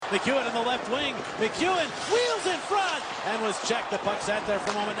McEwen in the left wing. McEwen wheels in front and was checked. The puck sat there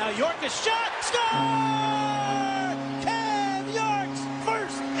for a moment. Now York is shot. Score! Cam York's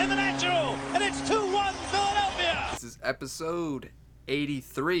first in the National, and it's 2-1 Philadelphia. This is episode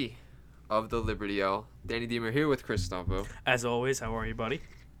 83 of the Liberty L. Danny Deemer here with Chris Stumpo. As always, how are you, buddy?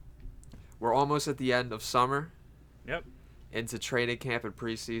 We're almost at the end of summer. Yep. Into training camp and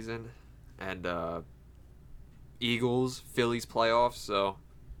preseason, and Eagles, Phillies playoffs, so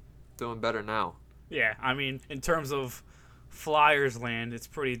doing better now. Yeah, I mean, in terms of Flyers land, it's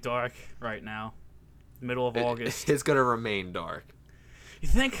pretty dark right now. Middle of August. It's going to remain dark. You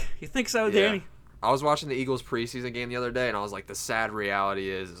think? You think so, Yeah. Danny? I was watching the Eagles preseason game the other day, and I was like, the sad reality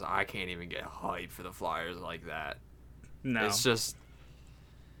is I can't even get hyped for the Flyers like that. No. It's just,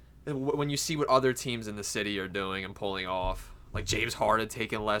 when you see what other teams in the city are doing and pulling off, like James Harden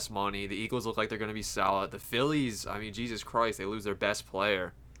taking less money, the Eagles look like they're going to be solid. The Phillies, I mean, Jesus Christ, they lose their best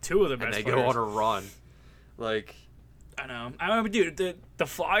player. Two of the best and they players. go on a run. Like, I know. I remember, dude, the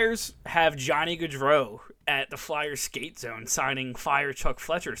Flyers have Johnny Gaudreau at the Flyers skate zone signing Fire Chuck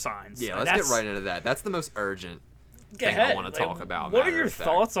Fletcher signs. Yeah, let's get right into that. That's the most urgent thing I want to talk about. What are your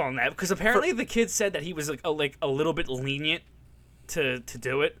thoughts on that? Because apparently the kid said that he was like a little bit lenient to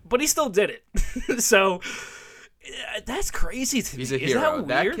do it, but he still did it. So that's crazy to me. He's a hero. Is that weird?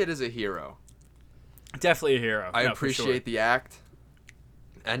 That kid is a hero. Definitely a hero. I No, appreciate for sure. the act.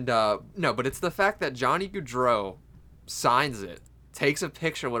 And, no, but it's the fact that Johnny Gaudreau signs it, takes a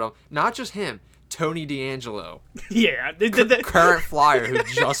picture with him. Not just him, Tony D'Angelo. Yeah. Current Flyer who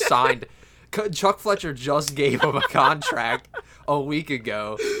just signed. Chuck Fletcher just gave him a contract a week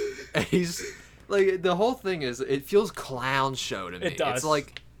ago. And he's, like, the whole thing is, it feels clown show to me. It does.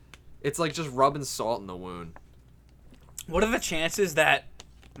 It's like just rubbing salt in the wound. What are the chances that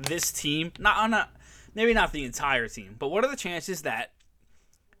this team, maybe not the entire team, but what are the chances that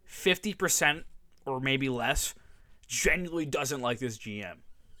 50% or maybe less genuinely doesn't like this GM?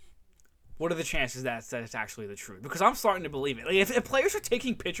 What are the chances that it's actually the truth? Because I'm starting to believe it. Like, if players are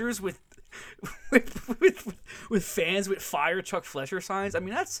taking pictures with fans with Fire Chuck Fletcher signs, I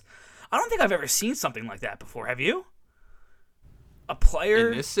mean, I don't think I've ever seen something like that before. Have you? A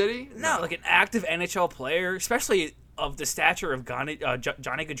player In this city? No, like an active NHL player, especially of the stature of Johnny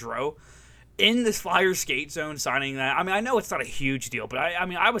Gaudreau, in this Flyers skate zone signing that. I mean, I know it's not a huge deal, but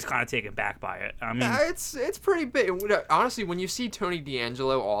I was kind of taken back by it. I mean, it's pretty big. Honestly, when you see Tony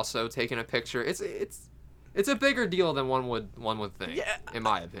D'Angelo also taking a picture, it's a bigger deal than one would think. Yeah, in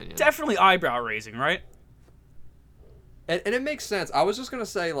my opinion, definitely eyebrow raising, right? And it makes sense. I was just gonna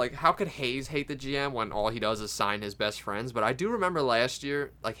say, like, how could Hayes hate the GM when all he does is sign his best friends? But I do remember last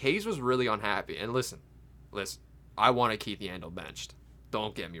year, like, Hayes was really unhappy. And listen, I want to keep Yandel benched.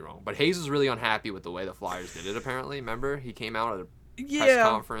 Don't get me wrong. But Hayes was really unhappy with the way the Flyers did it, apparently. Remember? He came out at a press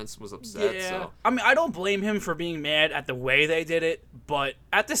conference, was upset. Yeah. So. I mean, I don't blame him for being mad at the way they did it, but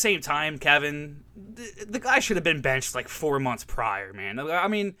at the same time, Kevin, the guy should have been benched like 4 months prior, man. I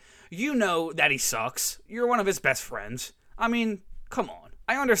mean, you know that he sucks. You're one of his best friends. I mean, come on.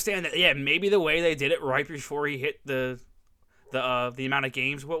 I understand that, yeah, maybe the way they did it right before he hit the amount of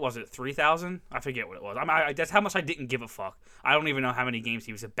games, what was it, 3,000? I forget what it was. That's how much I didn't give a fuck. I don't even know how many games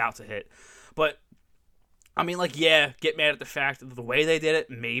he was about to hit. But, I mean, like, yeah, get mad at the fact of the way they did it,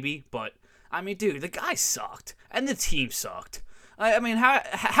 maybe. But, I mean, dude, the guy sucked. And the team sucked. I mean,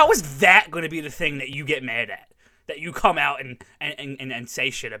 how is that going to be the thing that you get mad at? That you come out and say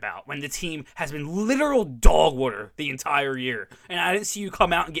shit about when the team has been literal dog water the entire year. And I didn't see you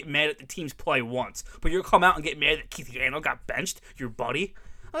come out and get mad at the team's play once. But you come out and get mad that Keith Yandel got benched, your buddy.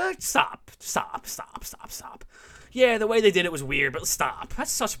 Stop. Yeah, the way they did it was weird, but stop.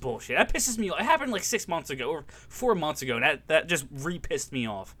 That's such bullshit. That pisses me off. It happened like 6 months ago or 4 months ago. That just re-pissed me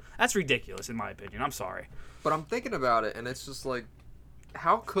off. That's ridiculous in my opinion. I'm sorry. But I'm thinking about it, and it's just like,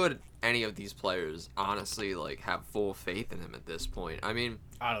 how could any of these players honestly like have full faith in him at this point? I mean,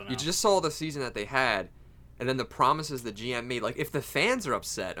 I don't know. You just saw the season that they had, and then the promises the GM made. Like, if the fans are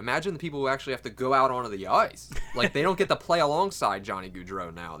upset, imagine the people who actually have to go out onto the ice. Like, they don't get to play alongside Johnny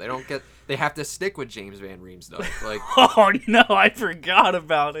Gaudreau now. They have to stick with James Van Riemsdyk. Like, oh no, I forgot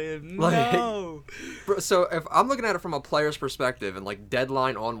about him. Like, no. So if I'm looking at it from a player's perspective and like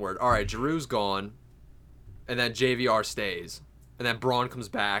deadline onward, all right, Giroux's gone, and then JVR stays. And then Braun comes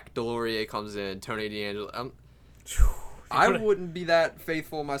back, Delorier comes in, Tony D'Angelo. I wouldn't be that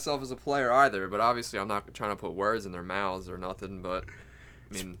faithful myself as a player either, but obviously I'm not trying to put words in their mouths or nothing, but,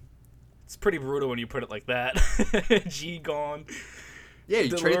 I mean... It's pretty brutal when you put it like that. G gone. Yeah,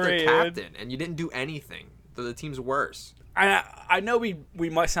 you traded their DeLorean. captain, and you didn't do anything. The team's worse. I know we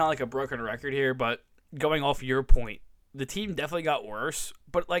might sound like a broken record here, but going off your point, the team definitely got worse.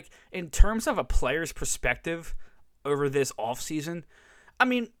 But, like, in terms of a player's perspective over this offseason, I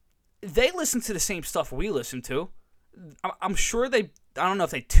mean, they listen to the same stuff we listen to. I'm sure I don't know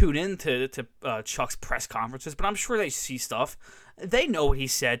if they tune in to Chuck's press conferences, but I'm sure they see stuff. They know what he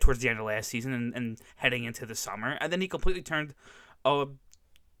said towards the end of last season and heading into the summer. And then he completely turned a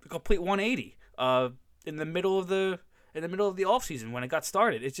complete 180 in the middle of the offseason when it got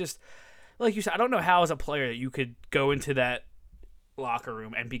started. It's just, like you said, I don't know how as a player that you could go into that locker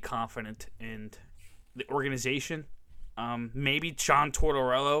room and be confident in the organization. Maybe John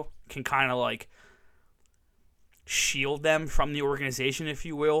Tortorella can kind of like shield them from the organization, if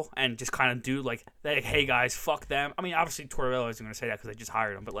you will, and just kind of do like, hey guys, fuck them. I mean, obviously Tortorella isn't going to say that because they just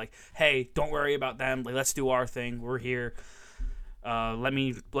hired him, but like, hey, don't worry about them. Like, let's do our thing. We're here. Let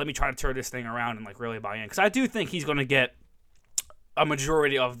me try to turn this thing around and like really buy in, because I do think he's going to get a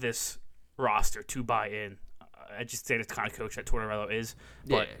majority of this roster to buy in. I just say that's the kind of coach that Tortorella is.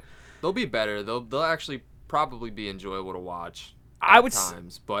 But yeah, they'll be better. They'll actually probably be enjoyable to watch. I would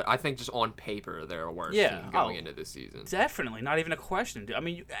times, but I think just on paper they're a worse team going into this season. Definitely, not even a question. I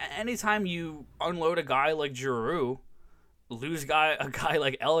mean, anytime you unload a guy like Giroux, lose a guy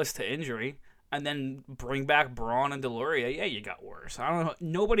like Ellis to injury, and then bring back Braun and Delorier, yeah, you got worse. I don't know.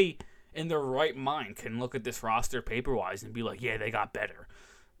 Nobody in their right mind can look at this roster paper-wise and be like, yeah, they got better.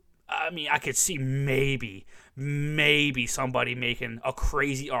 I mean, I could see maybe somebody making a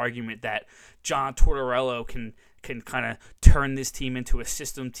crazy argument that John Tortorella can kind of turn this team into a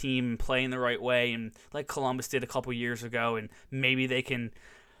system team and play in the right way, and like Columbus did a couple years ago, and maybe they can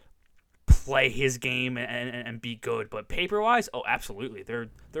play his game and be good. But paper-wise, oh, absolutely. They're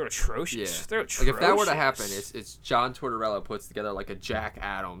atrocious. Yeah. They're atrocious. Like, if that were to happen, it's John Tortorella puts together like a Jack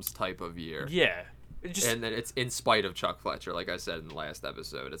Adams type of year. Yeah. And then it's in spite of Chuck Fletcher, like I said in the last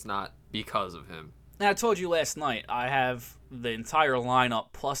episode. It's not because of him. And I told you last night, I have the entire lineup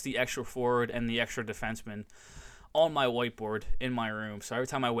plus the extra forward and the extra defenseman on my whiteboard in my room. So every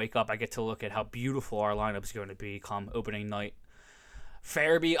time I wake up, I get to look at how beautiful our lineup is going to be come opening night.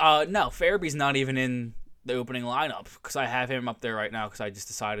 Farabee's not even in the opening lineup because I have him up there right now because I just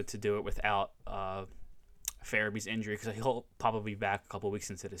decided to do it without Farabee's injury, because he'll probably be back a couple weeks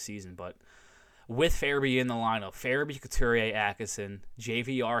into the season. But with Farabee in the lineup, Farabee, Couturier, Atkinson,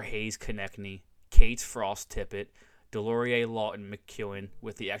 JVR, Hayes, Konechny, Cates, Frost, Tippett, Delorier, Lawton, McEwen,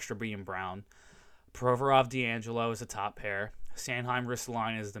 with the extra being Brown. Provorov, D'Angelo is the top pair. Sanheim,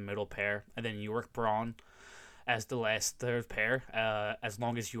 Ristolainen is the middle pair. And then York, Braun as the last third pair. As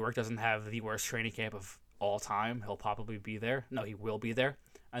long as York doesn't have the worst training camp of all time, he'll probably be there. No, he will be there.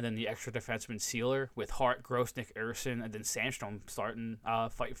 And then the extra defenseman Sealer with Hart, Grosnick, Erson, and then Sandstrom starting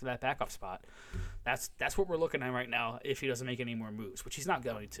fighting for that backup spot. That's what we're looking at right now if he doesn't make any more moves, which he's not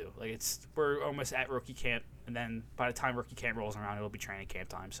going to. Like, we're almost at rookie camp, and then by the time rookie camp rolls around, it'll be training camp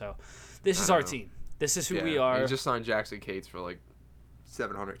time. So this is our team. This is who we are. He just signed Jackson Cates for like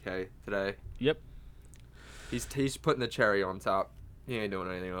 $700K today. Yep. He's putting the cherry on top. He ain't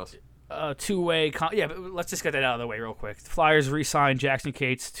doing anything else. Two-way but let's just get that out of the way real quick. The Flyers re-signed Jackson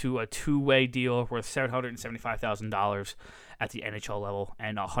Cates to a two-way deal worth $775,000 at the NHL level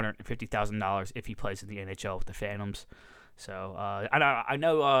and $150,000 if he plays in the NHL with the Phantoms. So I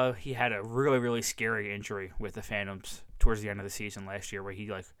know he had a really, really scary injury with the Phantoms towards the end of the season last year where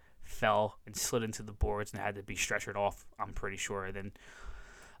he like fell and slid into the boards and had to be stretchered off, I'm pretty sure, and then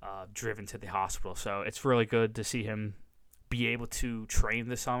driven to the hospital. So it's really good to see him be able to train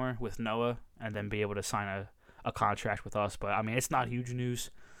this summer with Noah and then be able to sign a contract with us. But, I mean, it's not huge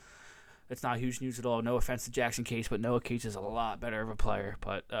news. It's not huge news at all. No offense to Jackson Cates, but Noah Cates is a lot better of a player.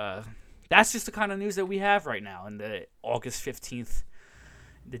 But that's just the kind of news that we have right now in the August 15th,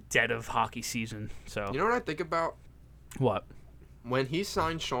 the dead of hockey season. So you know what I think about? What? When he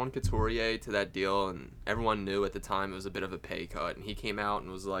signed Sean Couturier to that deal, and everyone knew at the time it was a bit of a pay cut, and he came out and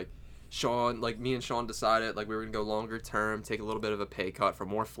was like, me and Sean decided like we were going to go longer term, take a little bit of a pay cut for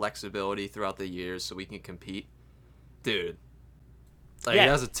more flexibility throughout the years so we can compete. Dude. Like, yeah.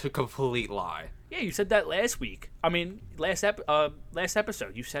 That's a complete lie. Yeah, you said that last week. I mean, last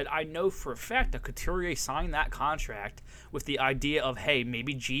episode, you said, I know for a fact that Couturier signed that contract with the idea of, hey,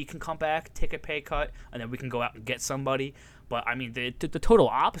 maybe G can come back, take a pay cut, and then we can go out and get somebody. But, I mean, the total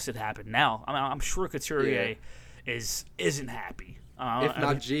opposite happened now. I mean, I'm sure Couturier isn't happy. If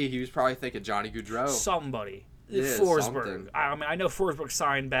not G, he was probably thinking Johnny Gaudreau. Somebody. Yeah, Forsberg. something. I mean, I know Forsberg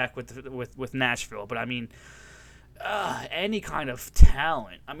signed back with Nashville, but I mean, any kind of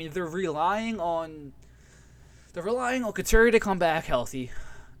talent. I mean, they're relying on Couturier to come back healthy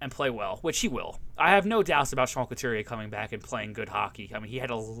and play well, which he will. I have no doubts about Sean Couturier coming back and playing good hockey. I mean, he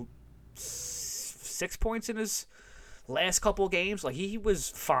had 6 points in his last couple games, like he was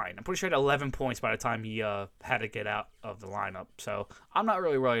fine. I'm pretty sure he had 11 points by the time he had to get out of the lineup. So I'm not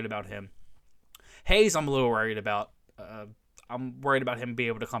really worried about him. Hayes, I'm a little worried about. I'm worried about him being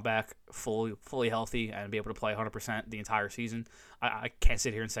able to come back fully healthy and be able to play 100% the entire season. I can't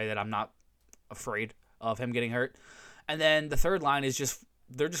sit here and say that I'm not afraid of him getting hurt. And then the third line is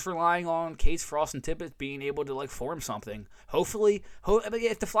they're just relying on Cates, Frost, and Tippett being able to form something. Hopefully,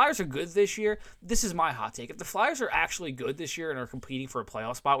 if the Flyers are good this year, this is my hot take. If the Flyers are actually good this year and are competing for a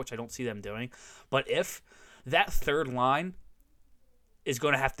playoff spot, which I don't see them doing, but if that third line is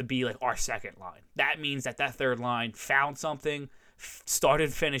going to have to be our second line, that means that third line found something,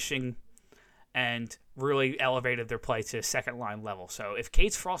 started finishing, and really elevated their play to second line level. So if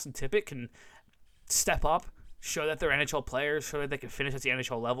Cates, Frost, and Tippett can step up, show that they're NHL players, show that they can finish at the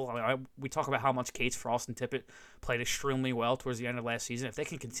NHL level. We talk about how much Cates, Frost, and Tippett played extremely well towards the end of last season. If they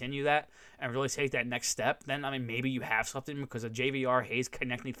can continue that and really take that next step, then maybe you have something, because a JVR, Hayes,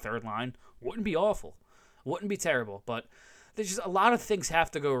 Konechny third line wouldn't be awful. Wouldn't be terrible, but there's just a lot of things have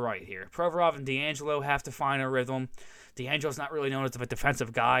to go right here. Provorov and DeAngelo have to find a rhythm. DeAngelo's not really known as a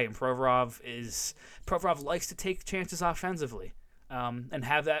defensive guy, and Provorov likes to take chances offensively. And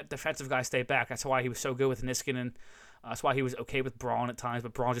have that defensive guy stay back. That's why he was so good with Niskanen. That's why he was okay with Braun at times,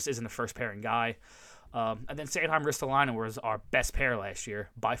 but Braun just isn't the first pairing guy. And then Sanheim, Ristolainen was our best pair last year,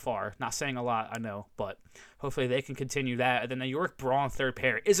 by far. Not saying a lot, I know, but hopefully they can continue that. And then the York Braun third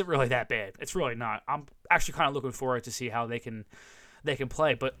pair isn't really that bad. It's really not. I'm actually kind of looking forward to see how they can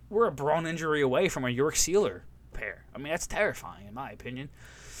play. But we're a Braun injury away from a York Sealer pair. That's terrifying in my opinion.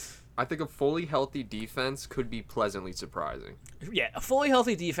 I think a fully healthy defense could be pleasantly surprising. Yeah, a fully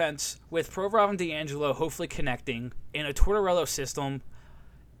healthy defense with Provorov and DeAngelo hopefully connecting in a Tortorella system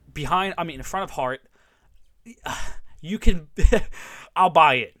in front of Hart. You can, I'll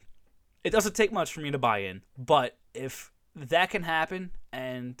buy it. It doesn't take much for me to buy in, but if that can happen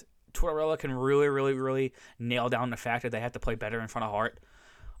and Tortorella can really, really, really nail down the fact that they have to play better in front of Hart,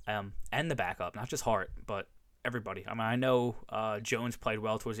 and the backup, not just Hart, but everybody. I know Jones played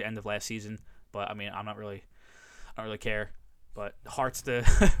well towards the end of last season, but I don't really care. But Hart's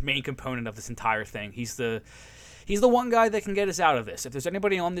the main component of this entire thing. He's the one guy that can get us out of this. If there's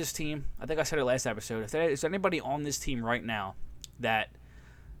anybody on this team, I think I said it last episode, if there's anybody on this team right now that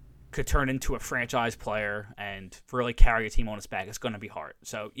could turn into a franchise player and really carry a team on its back, it's going to be Hart.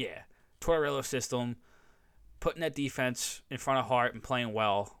 So, yeah, Tortorella system, putting that defense in front of Hart and playing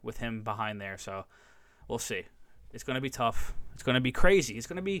well with him behind there. So, we'll see. It's going to be tough. It's going to be crazy. It's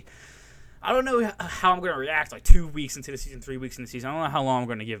going to be... I don't know how I'm going to react 2 weeks into the season, 3 weeks into the season. I don't know how long I'm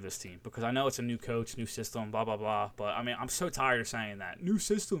going to give this team, because I know it's a new coach, new system, blah, blah, blah. But, I'm so tired of saying that. New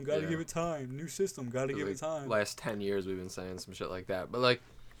system, got to give it time. New system, got to give it time. Last 10 years we've been saying some shit like that. But,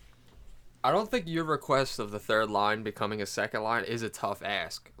 I don't think your request of the third line becoming a second line is a tough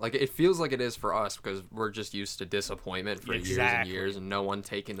ask. It feels like it is for us, because we're just used to disappointment for years and years and no one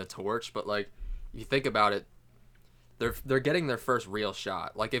taking the torch. But, you think about it, they're getting their first real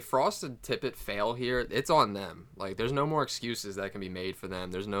shot. If Frost and Tippett fail here, it's on them. There's no more excuses that can be made for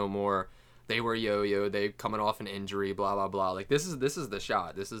them. There's no more they were yo-yo, they coming off an injury, blah blah blah. This is the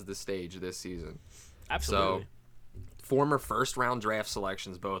shot. This is the stage this season. Absolutely. So, former first round draft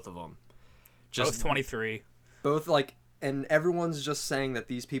selections, both of them. Both 23. Both and everyone's just saying that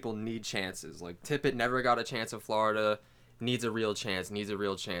these people need chances. Tippett never got a chance in Florida. Needs a real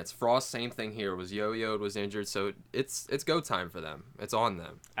chance. Frost, same thing here. Was yo-yoed, was injured, so it's go time for them. It's on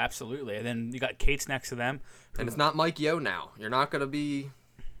them. Absolutely. And then you got Cates next to them. And it's not Mike Yo now. You're not going to be,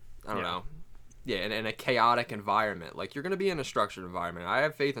 I don't know. Yeah, in a chaotic environment. You're going to be in a structured environment. I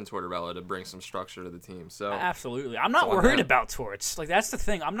have faith in Tortorella to bring some structure to the team. So absolutely. I'm not worried about Torts. That's the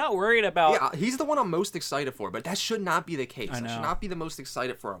thing. I'm not worried about... Yeah, he's the one I'm most excited for, but that should not be the case. I should not be the most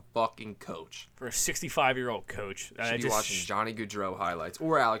excited for a fucking coach. For a 65-year-old coach. Should be watching Johnny Gaudreau highlights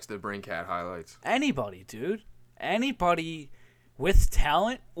or Alex DeBrincat highlights. Anybody, dude. Anybody with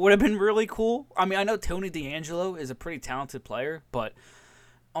talent would have been really cool. I know Tony DeAngelo is a pretty talented player, but...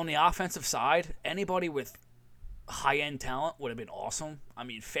 on the offensive side, anybody with high-end talent would have been awesome.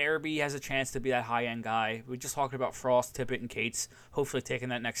 Farabee has a chance to be that high-end guy. We just talked about Frost, Tippett, and Cates, hopefully taking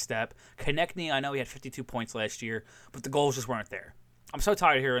that next step. Konechny, I know he had 52 points last year, but the goals just weren't there. I'm so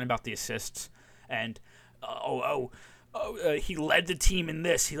tired of hearing about the assists and, he led the team in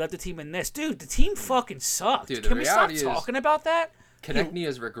this. He led the team in this. Dude, the team fucking sucked. Dude, Can we stop talking about that? Konechny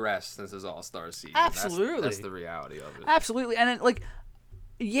has regressed since his All-Star season. Absolutely. That's the reality of it. Absolutely. And then,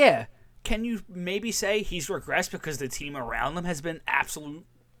 yeah, can you maybe say he's regressed because the team around him has been absolute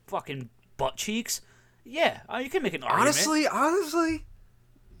fucking butt cheeks? Yeah, you can make an argument. Honestly,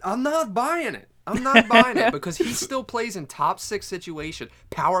 I'm not buying it. I'm not buying it because he still plays in top 6 situations,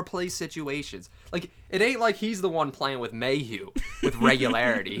 power play situations. Like, it ain't like he's the one playing with Mayhew with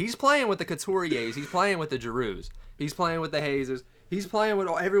regularity. He's playing with the Couturiers. He's playing with the Giroux. He's playing with the Hazers. He's playing with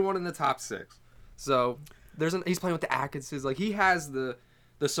everyone in the top 6. So he's playing with the Atkinses. Like, he has the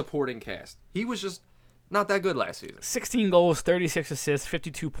supporting cast. He was just not that good last season. 16 goals, 36 assists,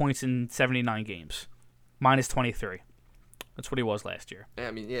 52 points in 79 games. Minus 23. That's what he was last year. Yeah,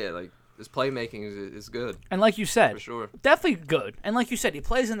 I mean, yeah, like, his playmaking is good. And like you said, for sure, definitely good. And like you said, he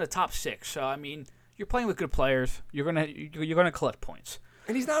plays in the top 6. So I mean, you're playing with good players. You're gonna collect points.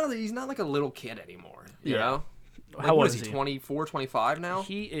 And he's not like a little kid anymore. You know? Like, How what old is he? 24, 25 now?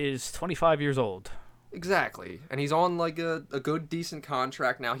 He is 25 years old. Exactly. And he's on like a good, decent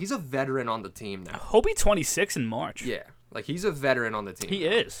contract now. He's a veteran on the team now. He'll be 26 in March. Yeah. Like, he's a veteran on the team. He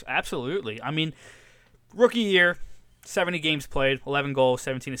is, absolutely. I mean, rookie year, 70 games played, 11 goals,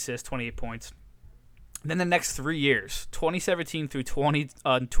 17 assists, 28 points. Then the next 3 years, 2017 through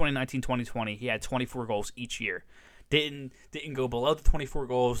 2019, 2020, he had 24 goals each year. Didn't go below the 24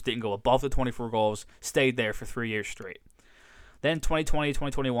 goals, didn't go above the 24 goals, stayed there for 3 years straight. Then 2020,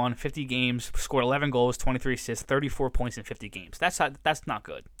 2021, 50 games, scored 11 goals, 23 assists, 34 points in 50 games. That's not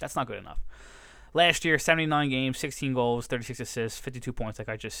good. That's not good enough. Last year, 79 games, 16 goals, 36 assists, 52 points, like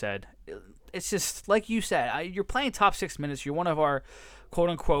I just said. It's just, like you said, you're playing top 6 minutes. You're one of our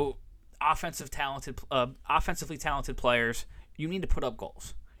quote-unquote offensively talented players. You need to put up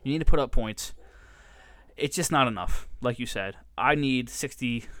goals. You need to put up points. It's just not enough, like you said. I need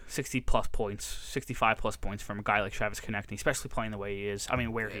 60-plus points, 65-plus points from a guy like Travis Konechny, especially playing the way he is. I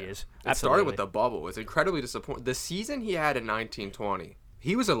mean, where he is. It started with the bubble. It's incredibly disappointing. The season he had in 1920,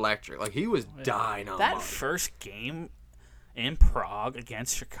 he was electric. Like, he was dynamite. That first game in Prague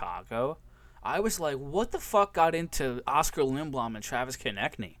against Chicago, I was like, what the fuck got into Oscar Lindblom and Travis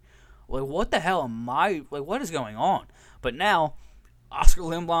Konechny? Like, what the hell am I... Like, what is going on? But now, Oscar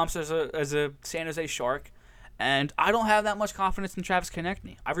Lindblom's as a San Jose Shark, and I don't have that much confidence in Travis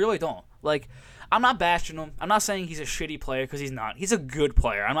Konechny. I really don't. Like, I'm not bashing him. I'm not saying he's a shitty player, because he's not. He's a good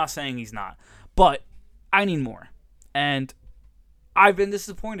player. I'm not saying he's not. But I need more. And I've been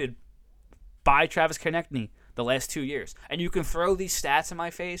disappointed by Travis Konechny the last 2 years. And you can throw these stats in my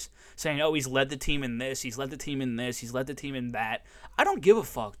face saying, oh, he's led the team in this, he's led the team in this, he's led the team in that. I don't give a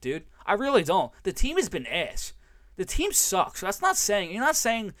fuck, dude. I really don't. The team has been ass. The team sucks. So you're not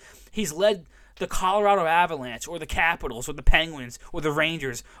saying he's led the Colorado Avalanche or the Capitals or the Penguins or the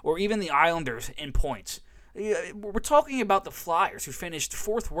Rangers or even the Islanders in points. We're talking about the Flyers, who finished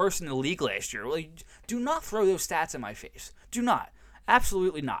 4th worst in the league last year. Like, do not throw those stats in my face. Do not.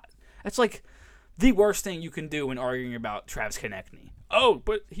 Absolutely not. That's like the worst thing you can do when arguing about Travis Konechny. Oh,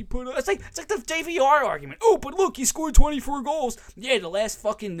 but he put... It's like the JVR argument. Oh, but look, he scored 24 goals. Yeah, the last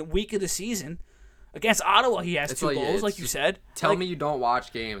fucking week of the season. Against Ottawa, he has 2 goals, like you said. Tell me you don't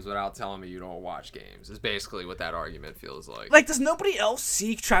watch games without telling me you don't watch games is basically what that argument feels like. Like, does nobody else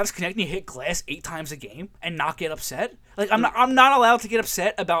see Travis Konechny hit glass 8 times a game and not get upset? Like, I'm not allowed to get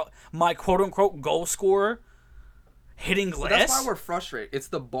upset about my quote-unquote goal scorer hitting glass? But that's why we're frustrated. It's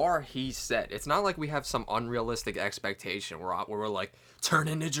the bar he set. It's not like we have some unrealistic expectation where we're like, turn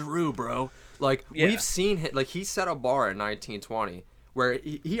into Giroux, bro. Like, we've seen him. Like, he set a bar in 1920 where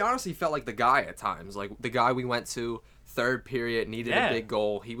he honestly felt like the guy at times. Like, the guy we went to, third period, needed a big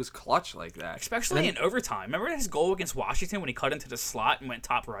goal. He was clutch like that. Especially in overtime. Remember his goal against Washington when he cut into the slot and went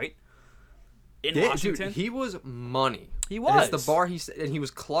top right? Washington? Dude, he was money. He was. And it's the bar and he was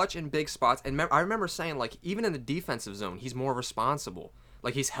clutch in big spots. And I remember saying, like, even in the defensive zone, he's more responsible.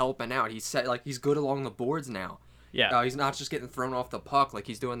 Like, he's helping out. He's good along the boards now. Yeah. He's not just getting thrown off the puck. Like,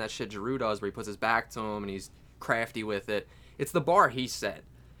 he's doing that shit Giroux does where he puts his back to him and he's crafty with it. It's the bar he set.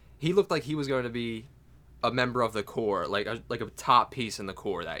 He looked like he was going to be a member of the core, like a top piece in the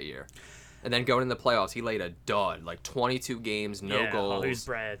core that year. And then going in the playoffs, he laid a dud. Like, 22 games, no goals. Oh, he's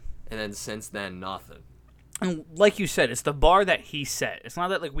Brad. And then since then, nothing. And like you said, it's the bar that he set. It's not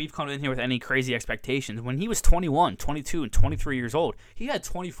that like we've come in here with any crazy expectations. When he was 21, 22, and 23 years old, he had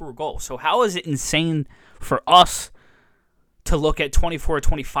 24 goals. So how is it insane for us to look at 24,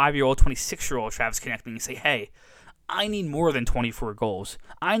 25-year-old, 26-year-old Travis Konechny and say, hey, I need more than 24 goals.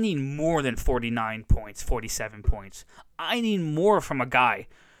 I need more than 49 points, 47 points. I need more from a guy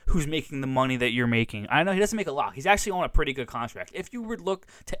who's making the money that you're making. I know he doesn't make a lot. He's actually on a pretty good contract. If you would look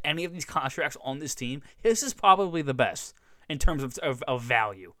to any of these contracts on this team, his is probably the best in terms of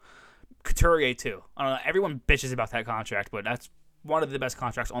value. Couturier, too. I don't know. Everyone bitches about that contract, but that's one of the best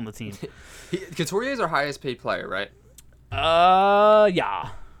contracts on the team. Couturier is our highest paid player, right? Yeah.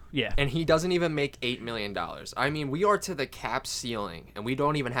 Yeah. And he doesn't even make $8 million. I mean, we are to the cap ceiling, and we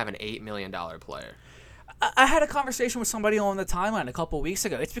don't even have an $8 million player. I had a conversation with somebody on the timeline a couple weeks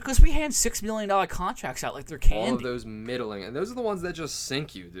ago. It's because we hand $6 million contracts out like they're candy. All of those middling, and those are the ones that just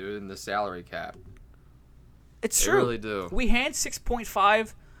sink you, dude, in the salary cap. It's They true. really do. We hand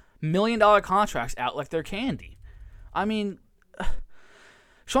 $6.5 million contracts out like they're candy. I mean,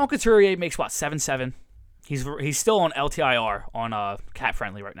 Sean Couturier makes what, 7.7? He's still on LTIR on cap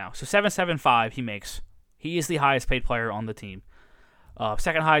friendly right now. So 7.75 he makes. He is the highest paid player on the team.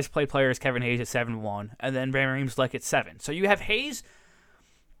 Second highest paid player is Kevin Hayes at 7.1, and then Van Riemsdyk at 7. So you have Hayes,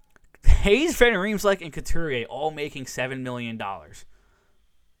 Van Riemsdyk, and Couturier all making $7 million.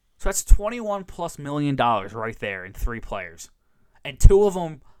 So that's $21+ million right there in 3 players, and 2 of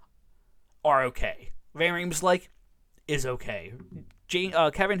them are okay. Van Riemsdyk is okay.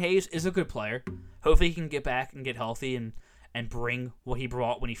 Kevin Hayes is a good player. Hopefully he can get back and get healthy and bring what he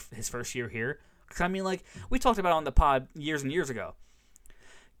brought when his first year here. Because I mean, like we talked about on the pod years and years ago.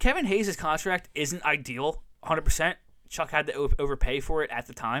 Kevin Hayes' contract isn't ideal, 100%. Chuck had to overpay for it at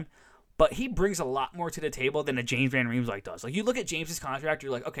the time. But he brings a lot more to the table than a James Van Riemsdyk does. Like, you look at James's contract,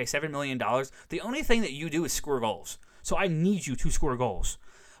 you're like, okay, $7 million. The only thing that you do is score goals. So I need you to score goals.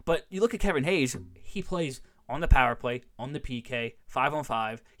 But you look at Kevin Hayes, he plays on the power play, on the PK,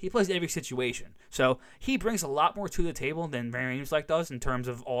 5-on-5. He plays every situation. So he brings a lot more to the table than Van Riemsdyk does in terms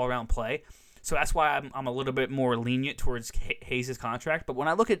of all-around play. So that's why I'm a little bit more lenient towards Hayes' contract. But when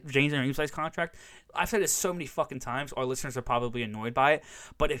I look at James Van Riemsdyk's contract, I've said this so many fucking times, our listeners are probably annoyed by it.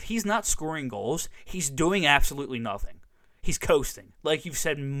 But if he's not scoring goals, he's doing absolutely nothing. He's coasting. Like you've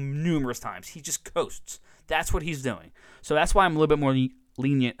said numerous times, he just coasts. That's what he's doing. So that's why I'm a little bit more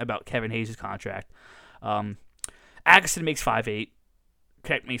lenient about Kevin Hayes' contract. Agassiz makes 5.8.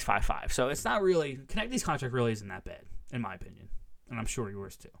 Connect makes 5.5. So it's not really... Connect's contract really isn't that bad, in my opinion. And I'm sure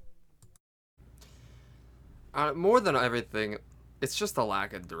yours too. More than everything, it's just a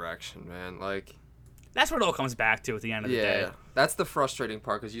lack of direction, man. Like, that's what it all comes back to at the end of the day. Yeah, that's the frustrating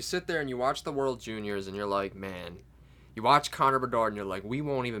part, because you sit there and you watch the World Juniors and you're like, man, you watch Connor Bedard and you're like, we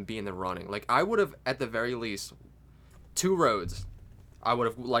won't even be in the running. Like, I would have, at the very least, 2 roads I would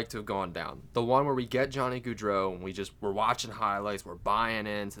have liked to have gone down. The one where we get Johnny Gaudreau and we're watching highlights, we're buying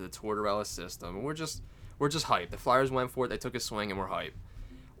into the Tortorella system, and we're just hyped. The Flyers went for it, they took a swing, and we're hyped.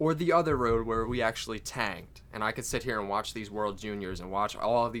 Or the other road where we actually tanked, and I could sit here and watch these World Juniors and watch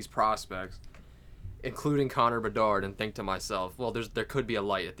all of these prospects, including Connor Bedard, and think to myself, well, there could be a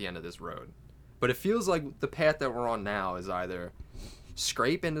light at the end of this road. But it feels like the path that we're on now is either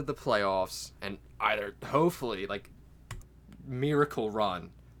scrape into the playoffs and either, hopefully, like, miracle run,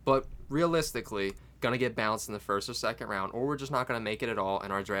 but realistically, gonna get bounced in the first or second round, or we're just not gonna make it at all,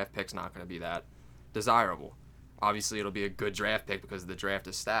 and our draft pick's not gonna be that desirable. Obviously, it'll be a good draft pick because the draft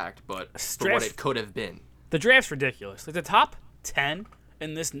is stacked, but for what it could have been. The draft's ridiculous. Like, the top 10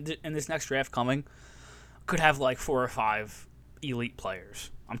 in this next draft coming could have, like, 4 or 5 elite players.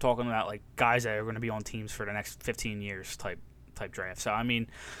 I'm talking about, like, guys that are going to be on teams for the next 15 years type draft. So, I mean,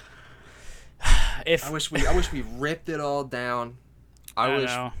 if... I wish we ripped it all down. I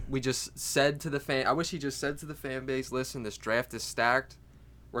wish we just said to the fan... I wish he just said to the fan base, listen, this draft is stacked.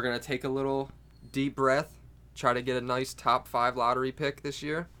 We're going to take a little deep breath. Try to get a nice top 5 lottery pick this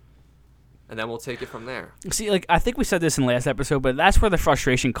year, and then we'll take it from there. See, like, I think we said this in the last episode, but that's where the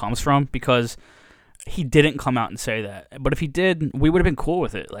frustration comes from, because he didn't come out and say that. But if he did, we would have been cool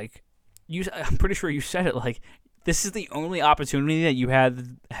with it. Like, I'm pretty sure you said it. Like, this is the only opportunity that you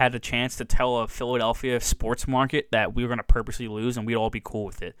had a chance to tell a Philadelphia sports market that we were going to purposely lose, and we'd all be cool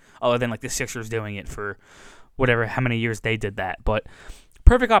with it. Other than, like, the Sixers doing it for whatever, how many years they did that. But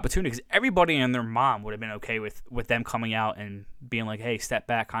perfect opportunity, because everybody and their mom would have been okay with them coming out and being like, hey, step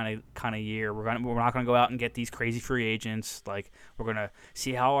back kind of year. We're not gonna go out and get these crazy free agents. Like, we're gonna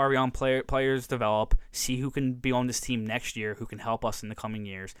see how our young players develop, see who can be on this team next year, who can help us in the coming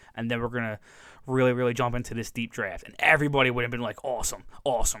years, and then we're gonna really, really jump into this deep draft. And everybody would have been like, awesome.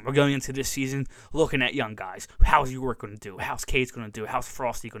 We're going into this season looking at young guys. How's York going to do? How's Cade's going to do? How's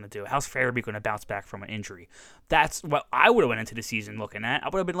Frosty going to do? How's Farabee going to bounce back from an injury? That's what I would have went into the season looking at. I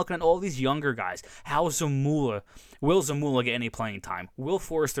would have been looking at all these younger guys. How's Zamula? Will Zamula get any playing time? Will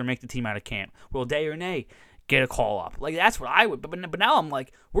Forrester make the team out of camp? Will Desharnais get a call up? Like, that's what I would. But now I'm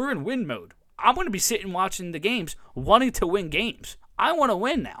like, we're in win mode. I'm going to be sitting watching the games, wanting to win games. I want to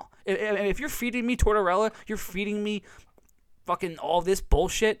win now. If you're feeding me Tortorella, you're feeding me fucking all this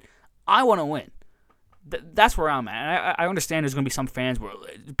bullshit, I want to win. That's where I'm at. I understand there's going to be some fans where,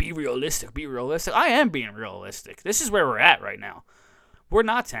 be realistic. I am being realistic. This is where we're at right now. We're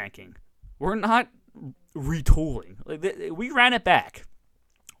not tanking. We're not retooling. Like, we ran it back.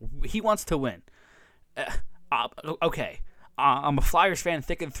 He wants to win. Okay. I'm a Flyers fan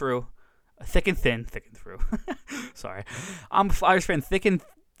thick and through. Thick and thin. Sorry. I'm a Flyers fan thick and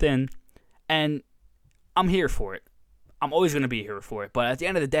thin, and I'm here for it. I'm always going to be here for it. But at the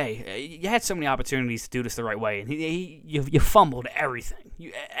end of the day, you had so many opportunities to do this the right way, and you fumbled everything.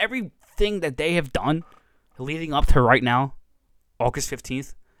 Everything that they have done leading up to right now, August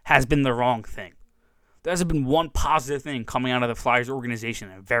 15th, has been the wrong thing. There hasn't been one positive thing coming out of the Flyers organization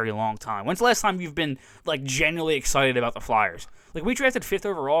in a very long time. When's the last time you've been genuinely excited about the Flyers? We drafted 5th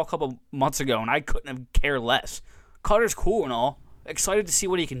overall a couple months ago, and I couldn't have cared less. Carter's cool and all. Excited to see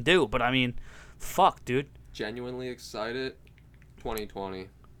what he can do, but I mean, fuck, dude. Genuinely excited. 2020.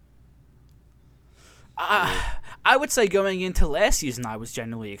 I would say going into last season, I was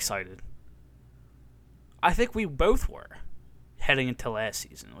genuinely excited. I think we both were heading into last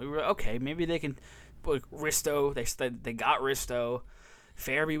season. We were okay. Maybe they can. Risto, they got Risto.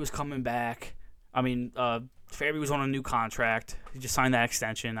 Farabee was coming back. I mean, Farabee was on a new contract. He just signed that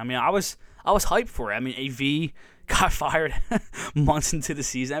extension. I mean, I was hyped for it. I mean, AV got fired months into the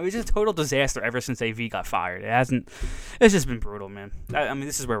season. I mean, it's just a total disaster ever since AV got fired. It's just been brutal, man. I mean,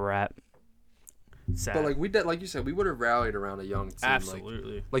 this is where we're at. Sad. But we did, like you said, we would have rallied around a young team.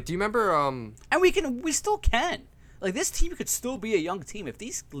 Absolutely. Do you remember? And we still can. This team could still be a young team if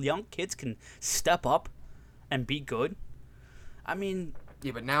these young kids can step up and be good. I mean,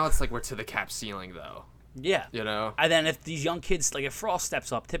 yeah, but now it's we're to the cap ceiling, though. Yeah. You know? And then if these young kids, if Frost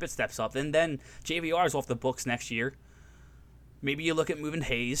steps up, Tippett steps up, then JVR's off the books next year. Maybe you look at moving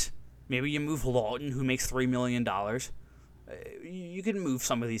Hayes. Maybe you move Lawton, who makes $3 million. You can move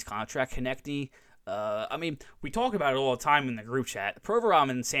some of these contracts. Konechny. I mean, we talk about it all the time in the group chat. Provorov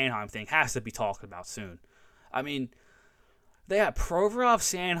and Sanheim thing has to be talked about soon. I mean, they have Provorov,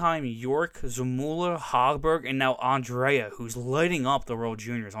 Sanheim, York, Zamula, Hogberg, and now Andrae, who's lighting up the World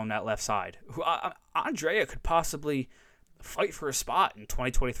Juniors on that left side. Andrae could possibly fight for a spot in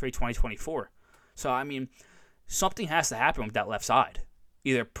 2023, 2024. So, I mean, something has to happen with that left side.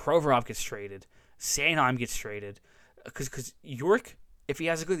 Either Provorov gets traded, Sanheim gets traded, because York, if he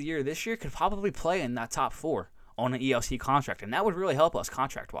has a good year this year, could probably play in that top 4 on an ELC contract, and that would really help us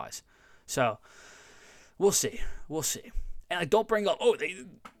contract-wise. So, we'll see. And don't bring up,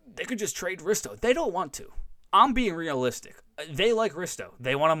 they could just trade Risto. They don't want to. I'm being realistic. They like Risto.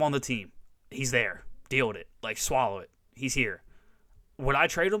 They want him on the team. He's there. Deal with it. Swallow it. He's here. Would I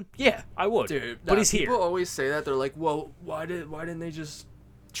trade him? Yeah, I would. Dude, but he's people here. always say that. They're like, well, why didn't they just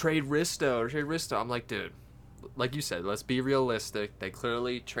trade Risto? I'm like, dude, like you said, let's be realistic. They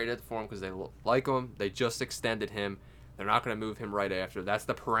clearly traded for him because they like him. They just extended him. They're not going to move him right after. That's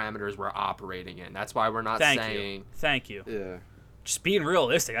the parameters we're operating in. That's why we're not saying... Thank you. Yeah. Just being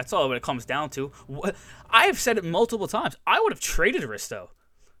realistic. That's all it comes down to. I have said it multiple times. I would have traded Risto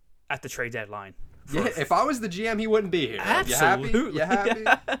at the trade deadline. Yeah, if I was the GM, he wouldn't be here. Absolutely. You happy?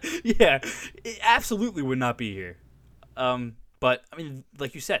 Yeah. It absolutely would not be here. But, I mean,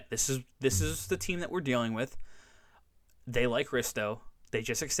 like you said, this is the team that we're dealing with. They like Risto. They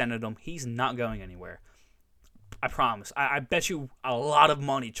just extended him. He's not going anywhere. I promise. I bet you a lot of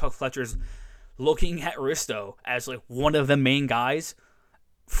money Chuck Fletcher's looking at Risto as one of the main guys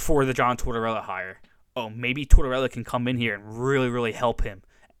for the John Tortorella hire. Oh, maybe Tortorella can come in here and really, really help him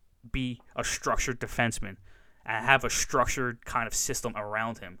be a structured defenseman and have a structured kind of system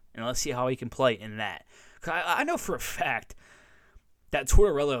around him. And let's see how he can play in that. Because I know for a fact that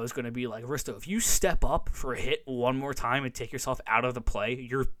Tortorella is going to be like, Risto, if you step up for a hit one more time and take yourself out of the play,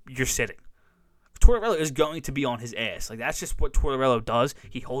 you're sitting. Tortorella is going to be on his ass. That's just what Tortorella does.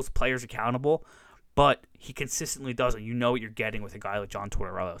 He holds players accountable, but he consistently does it. You know what you're getting with a guy like John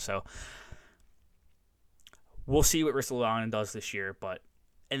Tortorella. So we'll see what Ristolainen does this year. But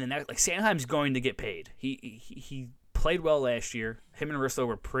in the next, Sanheim's going to get paid. He played well last year. Him and Risto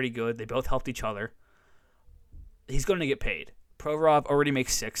were pretty good. They both helped each other. He's going to get paid. Provorov already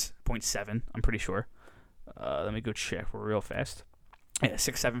makes 6.7. I'm pretty sure. Let me go check real fast. Yeah,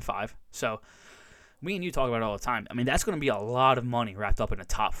 6.75. So. Me and you talk about it all the time. I mean, that's going to be a lot of money wrapped up in a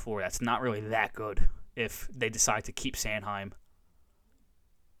top 4. That's not really that good if they decide to keep Sanheim,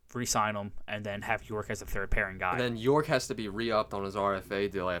 re-sign him, and then have York as a third pairing guy. And then York has to be re-upped on his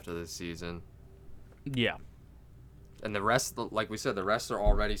RFA deal after this season. Yeah. And the rest, like we said, the rest are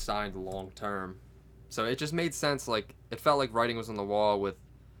already signed long term. So it just made sense. It felt like writing was on the wall with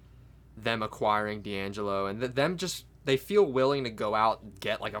them acquiring D'Angelo and them just... They feel willing to go out and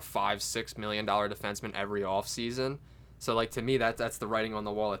get a $5-6 million defenseman every offseason. So to me that's the writing on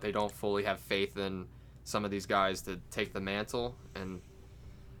the wall that they don't fully have faith in some of these guys to take the mantle. And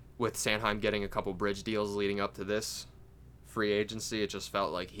with Sanheim getting a couple bridge deals leading up to this free agency, it just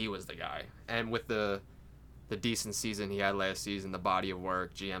felt like he was the guy. And with the decent season he had last season, the body of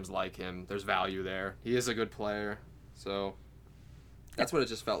work, GMs like him, there's value there. He is a good player. So that's what it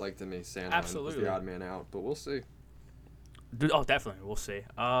just felt like to me. Sanheim was the odd man out, but we'll see. Oh, definitely. We'll see.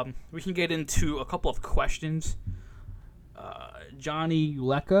 We can get into a couple of questions. Johnny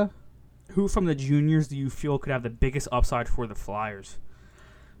Lecca, who from the juniors do you feel could have the biggest upside for the Flyers?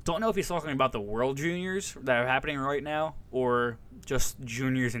 Don't know if he's talking about the World Juniors that are happening right now or just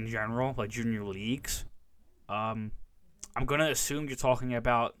juniors in general, like junior leagues. I'm going to assume you're talking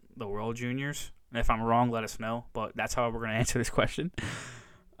about the World Juniors. And if I'm wrong, let us know. But that's how we're going to answer this question.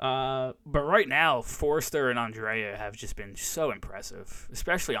 But right now, Forster and Andrae have just been so impressive,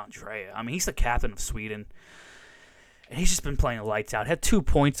 especially Andrae. I mean, he's the captain of Sweden, and he's just been playing lights out. Had 2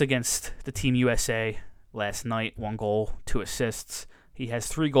 points against the Team USA last night, 1 goal, 2 assists. He has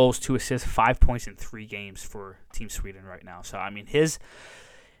 3 goals, 2 assists, 5 points in 3 games for Team Sweden right now. So, I mean, his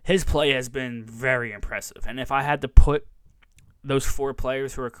play has been very impressive. And if I had to put those 4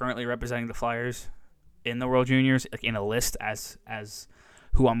 players who are currently representing the Flyers in the World Juniors like in a list as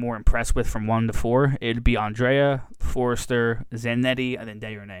who I'm more impressed with from 1 to 4, it'd be Andrea, Forster, Zanetti, and then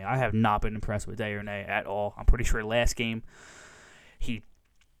Desharnais. I have not been impressed with Desharnais at all. I'm pretty sure last game he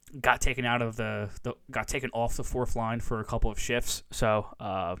got taken out of got taken off the 4th line for a couple of shifts.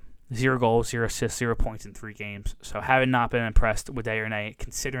 So 0 goals, 0 assists, 0 points in 3 games. So having not been impressed with Desharnais,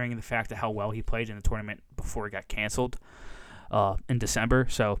 considering the fact of how well he played in the tournament before it got canceled in December.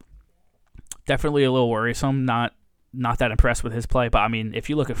 So definitely a little worrisome. Not that impressed with his play, but I mean, if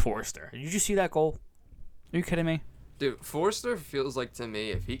you look at Forster, did you see that goal? Are you kidding me? Dude, Forster feels like to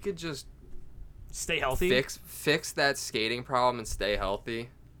me if he could just stay healthy, fix that skating problem and stay healthy,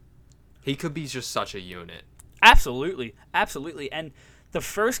 he could be just such a unit. Absolutely. And the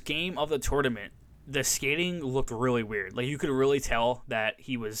first game of the tournament, the skating looked really weird. Like you could really tell that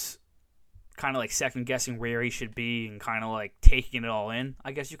he was kind of like second guessing where he should be and kind of like taking it all in,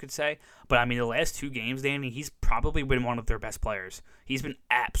 I guess you could say. But I mean, the last 2 games, Danny, he's probably been one of their best players. He's been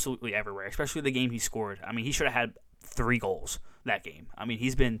absolutely everywhere, especially the game he scored. I mean, he should have had 3 goals that game. I mean,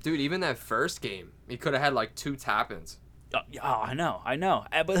 he's been... Dude, even that first game, he could have had like 2 tap-ins. I know.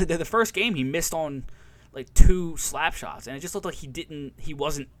 But the first game, he missed on like 2 slap shots, and it just looked like he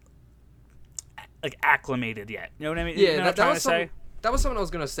wasn't like acclimated yet. You know what I mean? Yeah, you know what I'm trying to say? That was something I was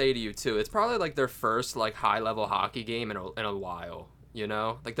going to say to you, too. It's probably, like, their first, like, high-level hockey game in a while, you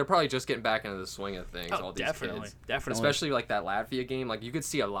know? Like, they're probably just getting back into the swing of things, all these kids. Definitely. Especially, like, that Latvia game. Like, you could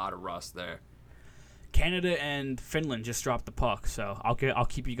see a lot of rust there. Canada and Finland just dropped the puck, so I'll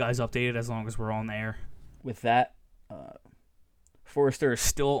keep you guys updated as long as we're on there with that. Forrester is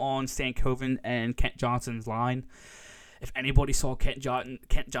still on Stankoven and Kent Johnson's line. If anybody saw Kent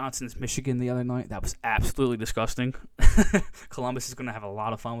Johnson's Michigan the other night, that was absolutely disgusting. Columbus is going to have a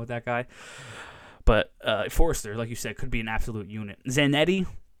lot of fun with that guy. But Forrester, like you said, could be an absolute unit. Zanetti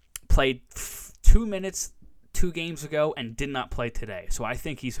played 2 minutes 2 games ago and did not play today. So I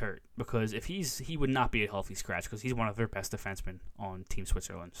think he's hurt because if he would not be a healthy scratch because he's one of their best defensemen on Team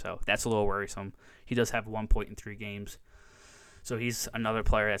Switzerland. So that's a little worrisome. He does have 1 point in 3 games. So he's another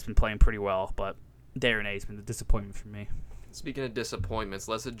player that's been playing pretty well, but Desharnais has been the disappointment for me. Speaking of disappointments,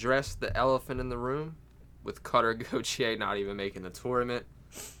 let's address the elephant in the room with Cutter Gauthier not even making the tournament.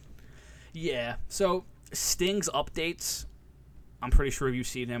 Yeah, so Sting's updates, I'm pretty sure you've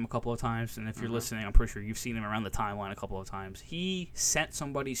seen him a couple of times, and if you're listening, I'm pretty sure you've seen him around the timeline a couple of times. He sent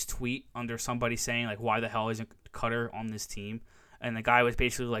somebody's tweet under somebody saying, like, why the hell isn't Cutter on this team? And the guy was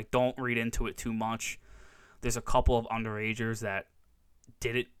basically like, don't read into it too much. There's a couple of underagers that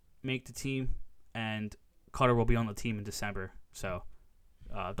didn't make the team, and Cutter will be on the team in December, so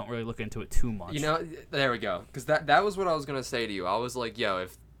don't really look into it too much. You know, there we go, because that was what I was going to say to you. I was like, yo,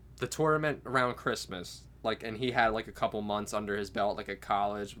 if the tournament around Christmas, like, and he had, like, a couple months under his belt, like, at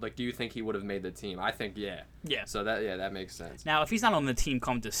college, like, do you think he would have made the team? I think, yeah. Yeah. So, that makes sense. Now, if he's not on the team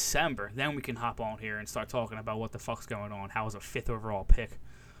come December, then we can hop on here and start talking about what the fuck's going on. How is a 5th overall pick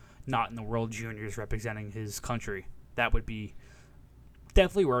not in the World Juniors representing his country? That would be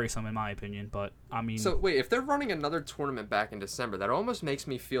definitely worrisome in my opinion, but I mean... So, wait, if they're running another tournament back in December, that almost makes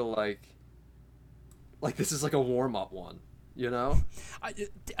me feel like this is like a warm-up one, you know?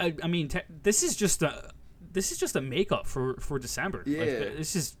 I mean, this is just a makeup for December. Yeah. Like,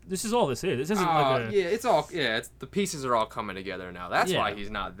 this is all this is. This isn't it's the pieces are all coming together now. That's why he's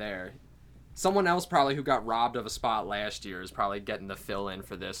not there. Someone else probably who got robbed of a spot last year is probably getting the fill in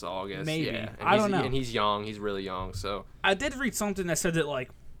for this August. Maybe. Yeah. I don't know. And he's young. He's really young. So I did read something that said that,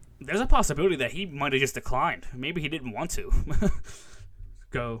 like, there's a possibility that he might have just declined. Maybe he didn't want to.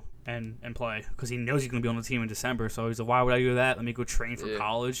 go and play because he knows he's going to be on the team in December. So he's like, why would I do that? Let me go train for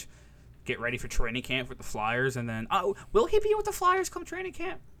college, get ready for training camp with the Flyers, and then will he be with the Flyers come training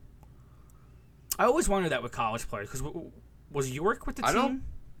camp? I always wonder that with college players because was York with the team? I don't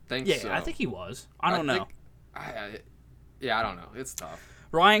think so. Yeah, I think he was. I don't know. I don't know. It's tough.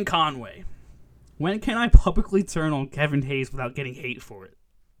 Ryan Conway. When can I publicly turn on Kevin Hayes without getting hate for it?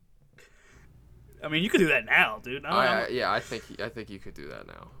 I mean, you could do that now, dude. I think you could do that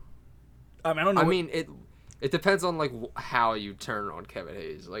now. I don't know. I mean, it depends on like how you turn on Kevin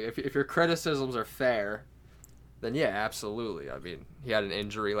Hayes. Like if your criticisms are fair, then yeah, absolutely. I mean, he had an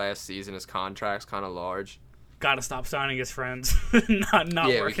injury last season. His contract's kind of large. Got to stop signing his friends. not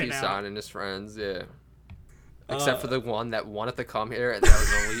yeah, working we keep out. signing his friends. Yeah. Except for the one that wanted to come here and that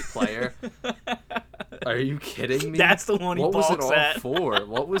was an elite player. Are you kidding me? That's the one he balks at. What was it all for?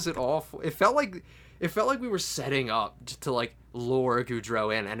 What was it all for? It felt like we were setting up just to like lure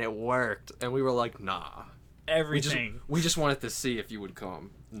Goudreau in, and it worked. And we were like, nah. Everything. We just wanted to see if you would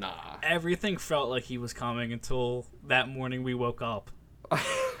come. Nah. Everything felt like he was coming until that morning we woke up.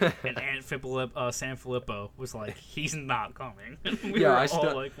 And San Filippo was like, he's not coming. We were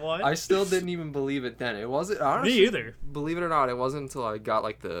all like, what? I still didn't even believe it then. It wasn't, honestly. Me either. Believe it or not, it wasn't until I got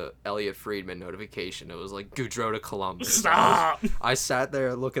like the Elliot Friedman notification. It was like Goudreau to Columbus. Stop! I sat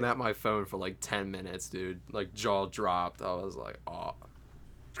there looking at my phone for like 10 minutes, dude. Like jaw dropped. I was like, oh.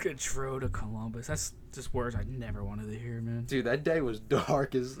 Goudreau to Columbus. That's just words I never wanted to hear, man. Dude, that day was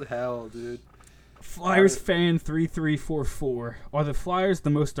dark as hell, dude. Flyers fan 3344. Are the Flyers the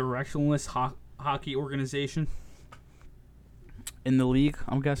most directionless hockey organization in the league?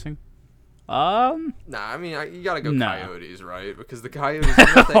 I'm guessing. Nah, I mean, you gotta go Coyotes, right? Because the Coyotes.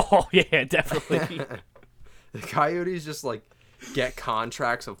 Oh yeah, definitely. The Coyotes just like get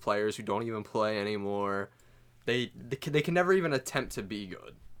contracts of players who don't even play anymore. They can never even attempt to be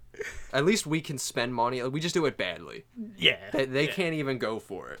good. At least we can spend money. We just do it badly. Yeah. They can't even go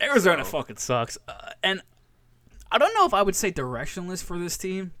for it. Arizona fucking sucks. And I don't know if I would say directionless for this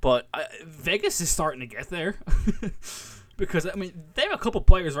team, but Vegas is starting to get there. Because, I mean, they have a couple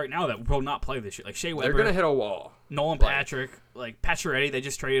players right now that will not play this year. Like Shea Weber. They're going to hit a wall. Nolan Patrick. Like Pacioretty, they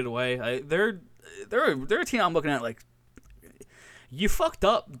just traded away. They're a team I'm looking at like, you fucked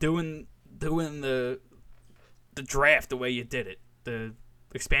up doing the draft the way you did it. The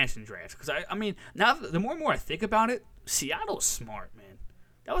expansion draft, because I mean, now the more and more I think about it, Seattle's smart, man.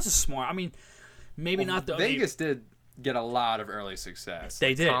 That was a smart. I mean, maybe not the Vegas did get a lot of early success.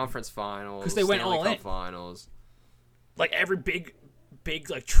 They did conference finals because they went all in. Finals. Like every big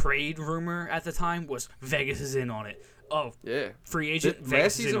like trade rumor at the time was Vegas is in on it. Oh yeah, free agent.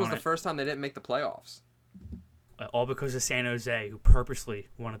 Last season was the first time they didn't make the playoffs. All because of San Jose, who purposely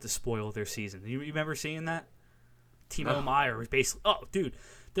wanted to spoil their season. You remember seeing that? Timo Meyer was basically, dude,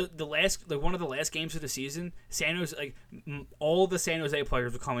 the last, like one of the last games of the season, San Jose, like all the San Jose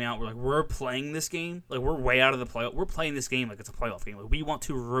players were coming out. We're like, we're playing this game, like we're way out of the playoff. We're playing this game like it's a playoff game. Like we want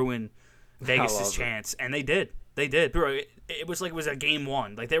to ruin Vegas's chance, and they did. They did. Bro, it was like it was a game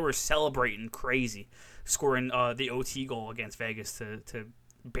one. Like they were celebrating crazy, scoring the OT goal against Vegas to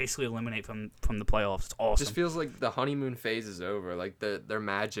basically eliminate from the playoffs. It's awesome. It just feels like the honeymoon phase is over. Like their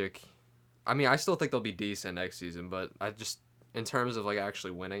magic. I mean, I still think they'll be decent next season, but I just, in terms of like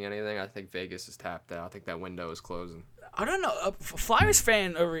actually winning anything, I think Vegas is tapped out. I think that window is closing. I don't know. Flyers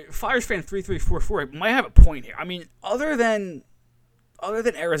fan 3344 might have a point here. I mean, other than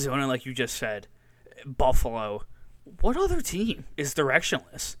Arizona, like you just said, Buffalo, what other team is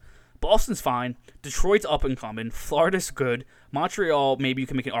directionless? Boston's fine. Detroit's up and coming. Florida's good. Montreal, maybe you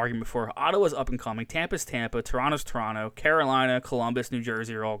can make an argument for. Ottawa's up and coming. Tampa's Tampa. Toronto's Toronto. Carolina, Columbus, New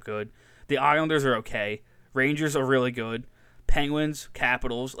Jersey are all good. The Islanders are okay. Rangers are really good. Penguins,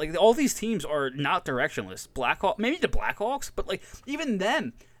 Capitals, like all these teams are not directionless. Blackhawks, maybe the Blackhawks, but like even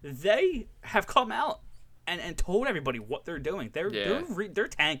them, they have come out and told everybody what they're doing. They're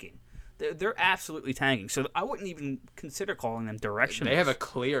tanking. They're absolutely tanking. So I wouldn't even consider calling them directionless. They have a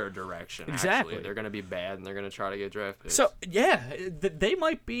clear direction. Exactly. Actually. They're going to be bad, and they're going to try to get draft picks. So yeah, they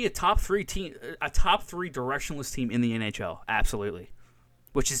might be a top three directionless team in the NHL. Absolutely.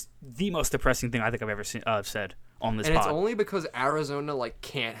 Which is the most depressing thing I think I've ever said on this pod. And it's only because Arizona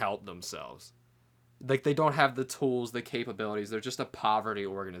can't help themselves. Like they don't have the tools, the capabilities. They're just a poverty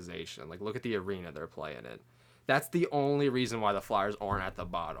organization. Like look at the arena they're playing in. That's the only reason why the Flyers aren't at the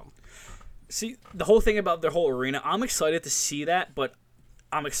bottom. See, the whole thing about their whole arena, I'm excited to see that, but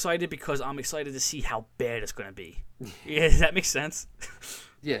I'm excited because I'm excited to see how bad it's going to be. Yeah, does that make sense?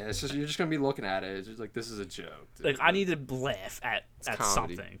 Yeah, it's just you're just gonna be looking at it. It's just like this is a joke. Dude. Like I need to laugh at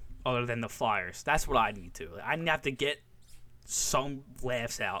something other than the Flyers. That's what I need to. I have to get some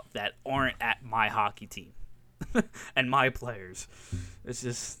laughs out that aren't at my hockey team and my players.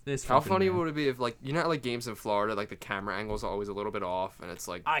 It's how funny would it be if, like, you know, like games in Florida, like the camera angles are always a little bit off, and it's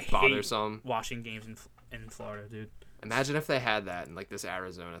like I bothersome. hate watching games in Florida, dude. Imagine if they had that in like this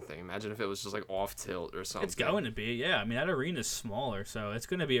Arizona thing. Imagine if it was just like off tilt or something. It's going to be, yeah. I mean, that arena's smaller, so it's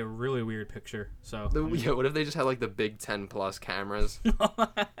going to be a really weird picture. So yeah, what if they just had like the big 10+ cameras?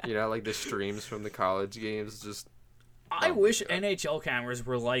 You know, like the streams from the college games. Just I wish NHL cameras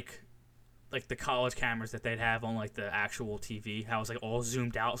were like the college cameras that they'd have on like the actual TV. How it's like all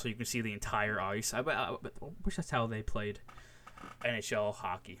zoomed out so you can see the entire ice. I wish that's how they played NHL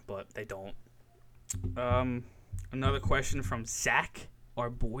hockey, but they don't. Another question from Zach, our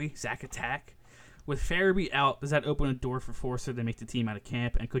boy, Zach Attack. With Farabee out, does that open a door for Forster to make the team out of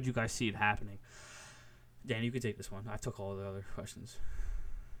camp? And could you guys see it happening? Dan, you could take this one. I took all the other questions.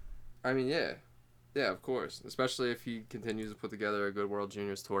 I mean, yeah. Yeah, of course. Especially if he continues to put together a good World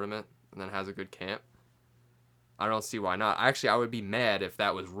Juniors tournament and then has a good camp. I don't see why not. Actually, I would be mad if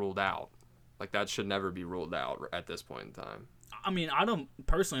that was ruled out. Like, that should never be ruled out at this point in time. I mean, I don't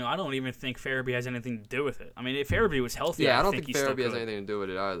even think Farabee has anything to do with it. I mean, if Farabee was healthy, I don't think Farabee has anything to do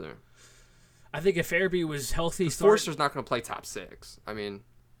with it either. I think if Farabee was healthy, Forster's not going to play top 6. I mean,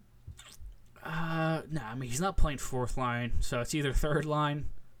 no, I mean, he's not playing 4th line, so it's either 3rd line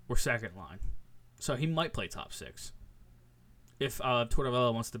or 2nd line. So he might play top 6 if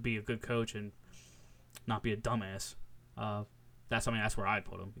Tortorella wants to be a good coach and not be a dumbass. That's where I'd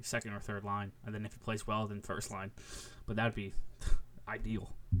put him, 2nd or 3rd line, and then if he plays well, then 1st line. But that'd be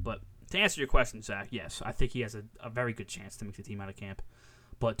ideal. But to answer your question, Zach, yes, I think he has a very good chance to make the team out of camp.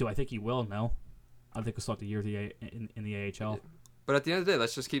 But do I think he will? No. I think he'll start the year in the AHL. But at the end of the day,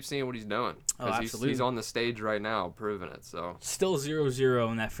 let's just keep seeing what he's doing. Because he's on the stage right now proving it. So still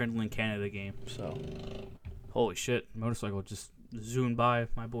 0-0 in that Finland-Canada game. So, holy shit. Motorcycle just zoomed by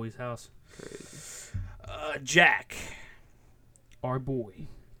my boy's house. Crazy. Jack, our boy.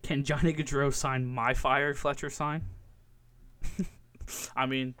 Can Johnny Gaudreau sign my fired Fletcher sign? I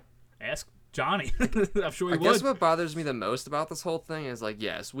mean, ask Johnny. I'm sure he would. I guess what bothers me the most about this whole thing is, like,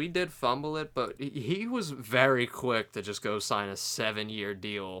 yes, we did fumble it, but he was very quick to just go sign a 7-year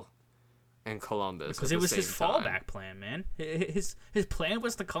deal in Columbus. Because it was his fallback plan, man. His plan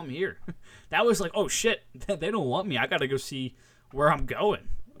was to come here. That was like, oh, shit, they don't want me. I got to go see where I'm going.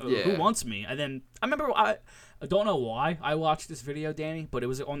 Yeah. Who wants me? And then I remember, I don't know why I watched this video, Danny, but it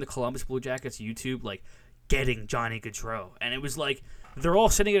was on the Columbus Blue Jackets YouTube, like, getting Johnny Gaudreau. And it was like, they're all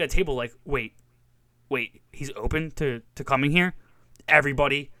sitting at a table like, wait, he's open to coming here?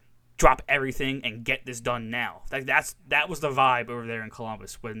 Everybody drop everything and get this done now. That was the vibe over there in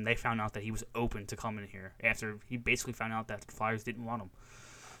Columbus when they found out that he was open to coming here after he basically found out that the Flyers didn't want him.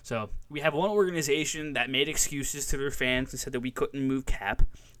 So we have one organization that made excuses to their fans and said that we couldn't move cap.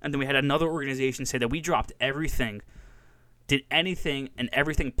 And then we had another organization say that we dropped everything, did anything and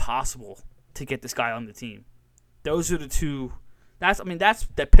everything possible to get this guy on the team. Those are the two. That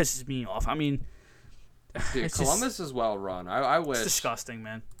pisses me off. I mean, dude, Columbus is well run. I wish. It's disgusting,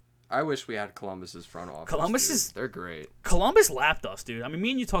 man. I wish we had Columbus's front office. They're great. Columbus lapped us, dude. I mean,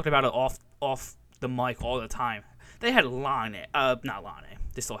 me and you talked about it off the mic all the time. They had not Lane.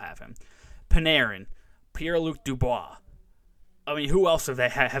 They still have him. Panarin, Pierre-Luc Dubois. I mean, who else have they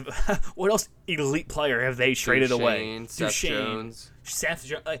have? What else elite player have they traded away? Seth Jones.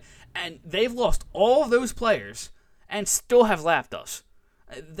 And they've lost all of those players and still have lapped us.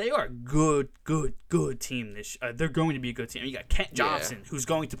 They are a good team this. They're going to be a good team. You got Kent Johnson, who's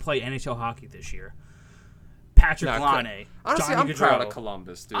going to play NHL hockey this year. Patrick Laine. Honestly, Johnny I'm proud Gaudreau. of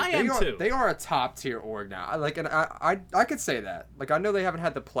Columbus, dude. I am too. They are a top tier org now. I could say that. Like, I know they haven't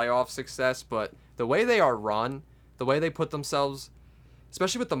had the playoff success, but the way they are run, the way they put themselves,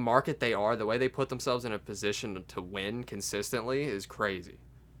 especially with the market they are, the way they put themselves in a position to win consistently is crazy.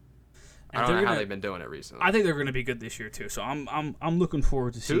 I don't know how they've been doing it recently. I think they're going to be good this year too. So I'm looking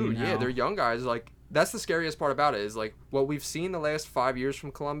forward to seeing. Dude, yeah, they're young guys. Like, that's the scariest part about it is, like, what we've seen the last 5 years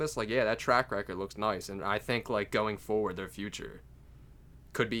from Columbus. Like, yeah, that track record looks nice, and I think, like, going forward, their future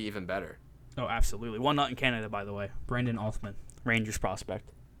could be even better. Oh, absolutely. One nut in Canada, by the way. Brandon Althman, Rangers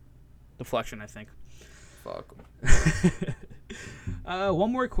prospect. Deflection, I think. Fuck.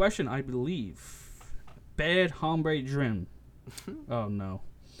 One more question, I believe. Bad Hombre Dream. Oh, no.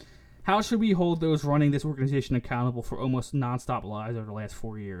 How should we hold those running this organization accountable for almost nonstop lies over the last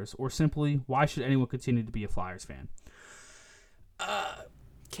 4 years? Or simply, why should anyone continue to be a Flyers fan?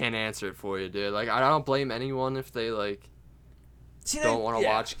 Can't answer it for you, dude. Like, I don't blame anyone if they, like, don't want to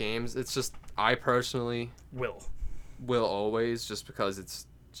watch games. It's just, I personally will always, just because it's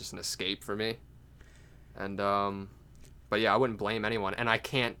just an escape for me. And But yeah, I wouldn't blame anyone, and I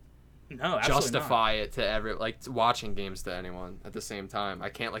can't justify it to watching games to anyone at the same time. I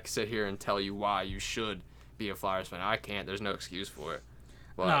can't like sit here and tell you why you should be a Flyers fan. I can't. There's no excuse for it.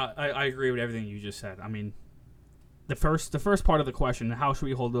 But, no, I agree with everything you just said. I mean, the first part of the question, how should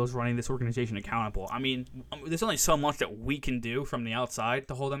we hold those running this organization accountable? I mean, there's only so much that we can do from the outside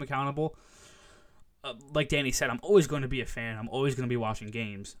to hold them accountable. Like Danny said, I'm always going to be a fan. I'm always going to be watching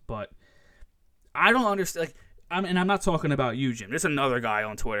games, but I don't understand. Like, I'm not talking about you, Jim. There's another guy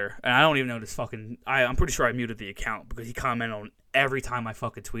on Twitter, and I don't even know this fucking. I'm pretty sure I muted the account because he commented on every time I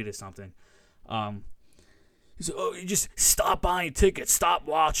fucking tweeted something. He said, "Oh, you just stop buying tickets, stop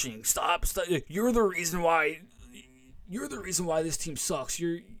watching, stop. You're the reason why. You're the reason why this team sucks.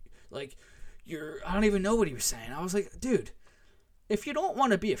 You're. I don't even know what he was saying. I was like, dude." If you don't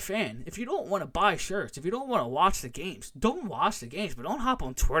want to be a fan, if you don't want to buy shirts, if you don't want to watch the games, don't watch the games, but don't hop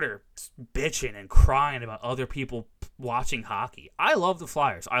on Twitter bitching and crying about other people watching hockey. I love the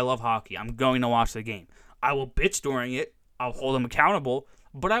Flyers. I love hockey. I'm going to watch the game. I will bitch during it. I'll hold them accountable,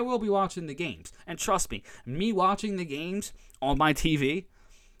 but I will be watching the games. And trust me watching the games on my TV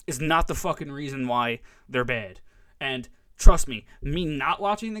is not the fucking reason why they're bad. And trust me not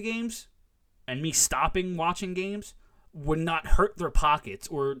watching the games and me stopping watching games would not hurt their pockets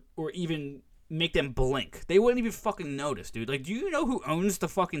or even make them blink. They wouldn't even fucking notice, dude. Like, do you know who owns the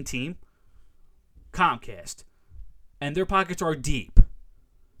fucking team? Comcast. And their pockets are deep.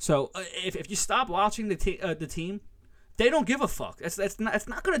 So if you stop watching the team, they don't give a fuck. It's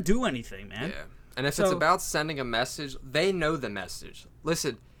not going to do anything, man. Yeah. And if it's about sending a message, they know the message.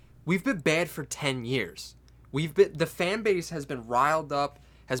 Listen, we've been bad for 10 years. The fan base has been riled up,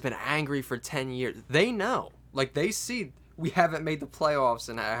 has been angry for 10 years. They know. Like, they see we haven't made the playoffs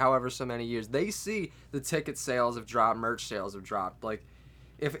in however so many years. They see the ticket sales have dropped, merch sales have dropped. Like,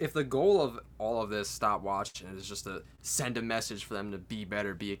 if the goal of all of this, stop watching, is just to send a message for them to be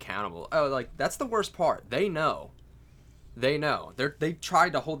better, be accountable. Oh, like, that's the worst part. They know. They know. They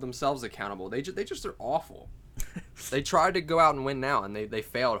tried to hold themselves accountable. They just are awful. They tried to go out and win now, and they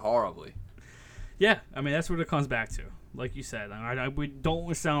failed horribly. Yeah, I mean, that's what it comes back to. Like you said, we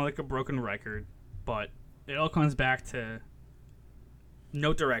don't sound like a broken record, but it all comes back to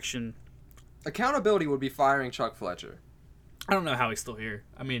no direction. Accountability would be firing Chuck Fletcher. I don't know how he's still here.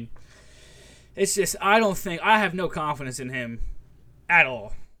 I mean, it's just, I have no confidence in him at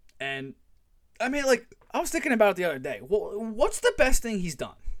all. And, I mean, like, I was thinking about it the other day. Well, what's the best thing he's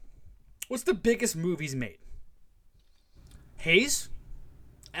done? What's the biggest move he's made? Hayes?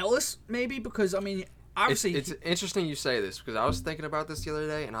 Ellis, maybe? Because, I mean, obviously... It's interesting you say this, because I was thinking about this the other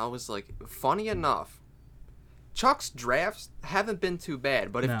day, and I was like, funny enough, Chuck's drafts haven't been too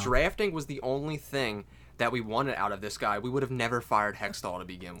bad, but if drafting was the only thing that we wanted out of this guy, we would have never fired Hextall to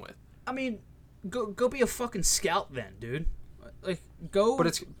begin with. I mean, go be a fucking scout then, dude. Like, go...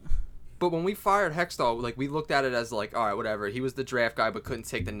 But when we fired Hextall, like, we looked at it as like, all right, whatever. He was the draft guy but couldn't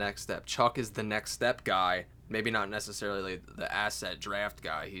take the next step. Chuck is the next step guy. Maybe not necessarily the asset draft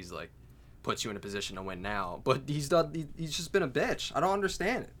guy. He's like, puts you in a position to win now. But he's just been a bitch. I don't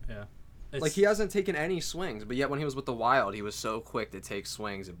understand it. Yeah. Like, he hasn't taken any swings, but yet when he was with the Wild, he was so quick to take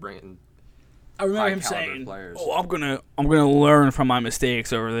swings and bring in I remember him saying, players. "Oh, I'm gonna learn from my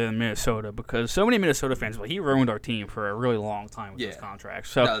mistakes over there in Minnesota," because so many Minnesota fans, he ruined our team for a really long time with his contracts.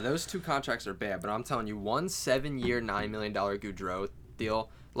 So no, those two contracts are bad, but I'm telling you, 1 7-year, $9 million Gaudreau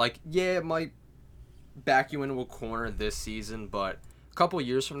deal, like, yeah, it might back you into a corner this season, but a couple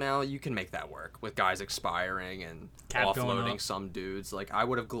years from now, you can make that work with guys expiring and offloading some dudes. Like, I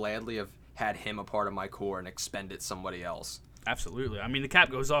would have gladly have had him a part of my core and expended somebody else. Absolutely. I mean, the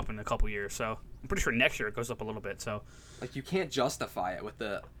cap goes up in a couple years, so I'm pretty sure next year it goes up a little bit. So, like, you can't justify it with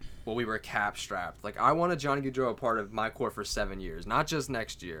we were cap strapped. Like, I wanted Johnny Gaudreau a part of my core for 7 years, not just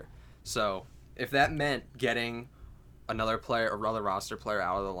next year. So, if that meant getting another player, or another roster player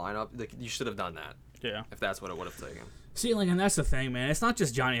out of the lineup, like, you should have done that. Yeah. If that's what it would have taken. See, like, and that's the thing, man. It's not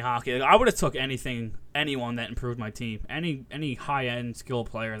just Johnny Hockey. Like, I would have took anyone that improved my team. Any high-end skill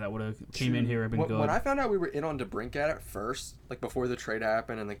player that would have came in here and been good. When I found out we were in on DeBrincat at first, like, before the trade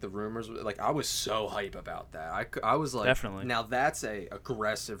happened and, like, the rumors, like, I was so hype about that. I was like, definitely. Now that's a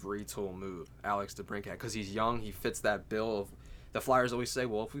aggressive retool move, Alex DeBrincat, because he's young. He fits that bill of the Flyers always say,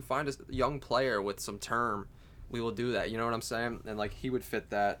 well, if we find a young player with some term, we will do that. You know what I'm saying? And, like, he would fit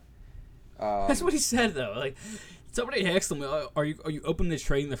that. That's what he said, though. Like, somebody asked him, "Are you open to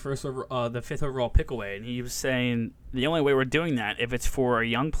trading the 5th overall pick away?" And he was saying the only way we're doing that if it's for a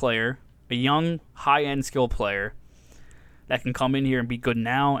young player, a young high-end skill player that can come in here and be good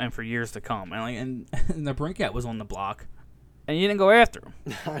now and for years to come. And the Brinkat was on the block, and you didn't go after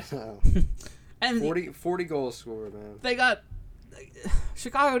him. I know. And 40 goals scored, man. they got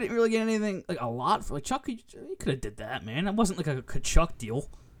Chicago didn't really get anything like a lot for like Chuck. He could have did that, man. It wasn't like a Kachuk deal.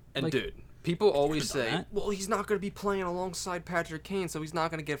 And like, dude, people always done say, that. well, he's not going to be playing alongside Patrick Kane, so he's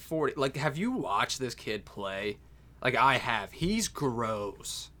not going to get 40. Like, have you watched this kid play? Like, I have. He's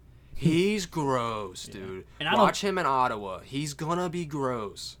gross. He's gross, dude. And watch him in Ottawa. He's going to be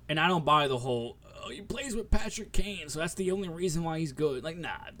gross. And I don't buy the whole, he plays with Patrick Kane, so that's the only reason why he's good. Like, nah,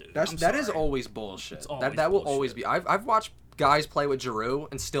 dude. That is always bullshit. That will always be. I've watched guys play with Giroux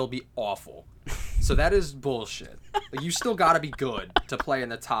and still be awful. So that is bullshit. Like, you still got to be good to play in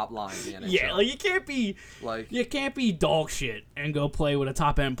the top line in the NHL. Yeah, like you can't be dog shit and go play with a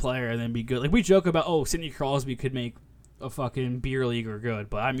top end player and then be good. Like we joke about, Sidney Crosby could make a fucking beer leaguer good,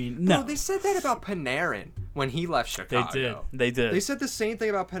 but I mean, no. Bro, they said that about Panarin when he left Chicago. They did. They said the same thing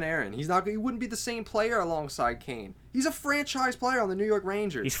about Panarin. He wouldn't be the same player alongside Kane. He's a franchise player on the New York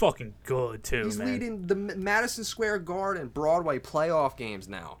Rangers. He's fucking good too. He's man. leading the Madison Square Garden Broadway playoff games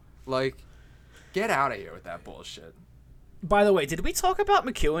now. Like, get out of here with that bullshit. By the way, did we talk about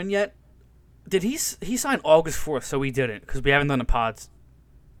McEwen yet? Did he signed August 4th, so we didn't because we haven't done a pod.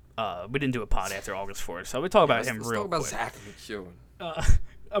 We didn't do a pod after August 4th, so we talk about him real quick. Let's talk about Zach McEwen.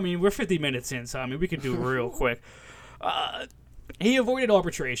 I mean, we're 50 minutes in, so I mean, we can do real quick. He avoided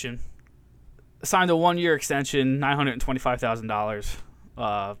arbitration, signed a 1-year extension,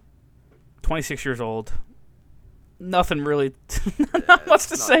 $925,000. 26 years old. Nothing really, not much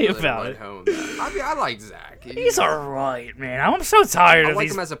to say really about it. Home. I mean, I like Zach. He's alright, man. I'm so tired of I like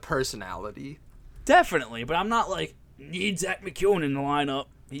these. him as a personality. Definitely, but I'm not like, need Zach McEwen in the lineup.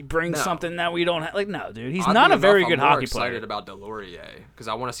 He brings something that we don't have. Like, no, dude. He's not a very good hockey player. I'm excited about Delorier because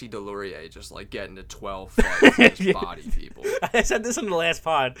I want to see Delorier just like get into 12 fights and just body people. I said this in the last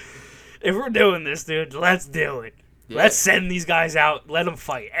pod. If we're doing this, dude, let's do it. Yeah. Let's send these guys out. Let them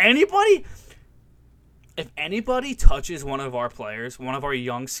fight. If anybody touches one of our players, one of our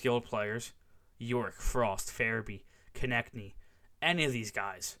young, skilled players, York, Frost, Farabee, Konechny, any of these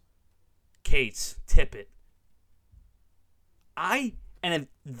guys, Cates, Tippett, and if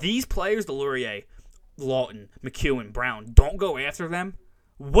these players, Delorier, Lawton, McEwen, Brown, don't go after them,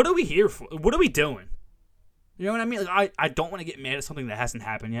 what are we here for? What are we doing? You know what I mean? Like, I don't want to get mad at something that hasn't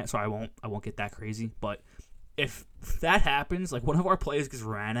happened yet, so I won't get that crazy. But if that happens, like one of our players gets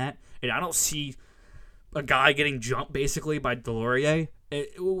ran at, and I don't see a guy getting jumped basically by Delorier,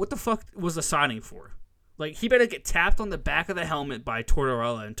 what the fuck was the signing for? Like, he better get tapped on the back of the helmet by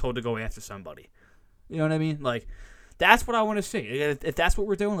Tortorella and told to go after somebody. You know what I mean? Like, that's what I want to see. If that's what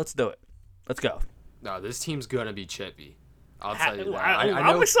we're doing, let's do it. Let's go. No, this team's gonna be chippy. I'll tell you that.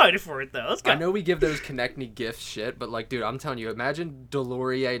 I'm excited for it, though. Let's go. I know we give those Konechny gifts shit, but, like, dude, I'm telling you, imagine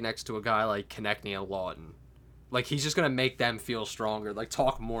Delorier next to a guy like Konechny and Lawton. Like, he's just going to make them feel stronger, like,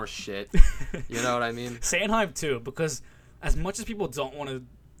 talk more shit. You know what I mean? Sanheim, too, because as much as people don't want to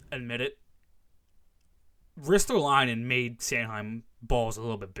admit it, Ristolainen made Sanheim balls a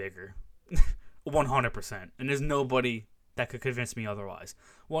little bit bigger. 100%. And there's nobody that could convince me otherwise.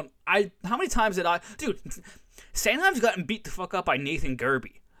 How many times did Dude, Sanheim's gotten beat the fuck up by Nathan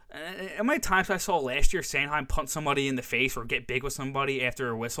Gerbe. How many times I saw last year Sanheim punt somebody in the face or get big with somebody after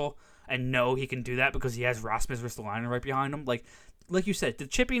a whistle and know he can do that because he has Rasmus Ristolainen right behind him? Like you said, the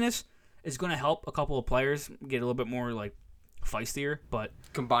chippiness is going to help a couple of players get a little bit more, like, feistier, but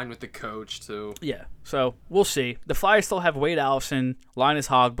combined with the coach, too. Yeah, so we'll see. The Flyers still have Wade Allison, Linus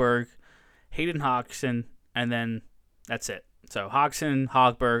Hogberg, Hayden Hodgson, and then that's it. So Hodgson,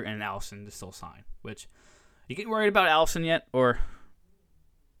 Hogberg, and Allison to still sign. Which, you getting worried about Allison yet, or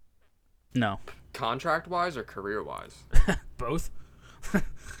no? Contract-wise or career-wise? Both.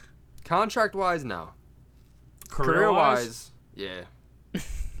 Contract-wise, no. Career-wise, yeah.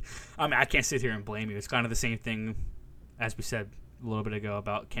 I mean, I can't sit here and blame you. It's kind of the same thing as we said a little bit ago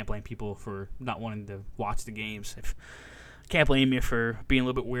about can't blame people for not wanting to watch the games. Can't blame you for being a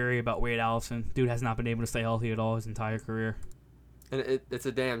little bit weary about Wade Allison. Dude has not been able to stay healthy at all his entire career. And it's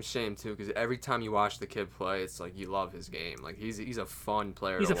a damn shame, too, because every time you watch the kid play, it's like you love his game. Like, he's a fun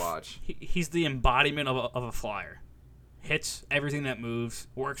player to watch. He's the embodiment of a Flyer. Hits everything that moves,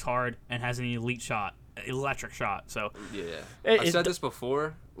 works hard, and has an elite shot. Electric shot. So yeah. I said this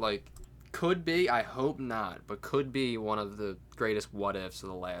before, like, could be, I hope not, but could be one of the greatest what-ifs of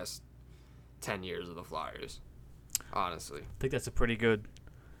the last 10 years of the Flyers. Honestly. I think that's a pretty good...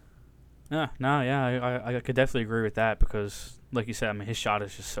 I could definitely agree with that because, like you said, I mean, his shot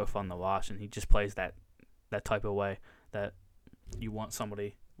is just so fun to watch, and he just plays that type of way that you want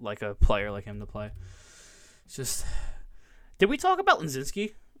somebody like a player like him to play. It's just... Did we talk about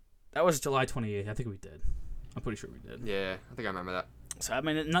Linzinski? That was July 28th. I think we did. I'm pretty sure we did. Yeah, I think I remember that. So, I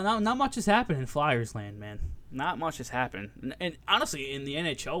mean, not much has happened in Flyers land, man. Not much has happened. And honestly, in the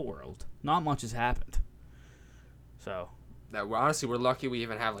NHL world, not much has happened. So. We're lucky we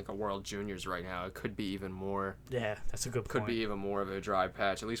even have like a World Juniors right now. It could be even more. Yeah, that's a good point. Could be even more of a dry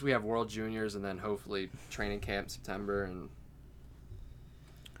patch. At least we have World Juniors and then hopefully training camp September.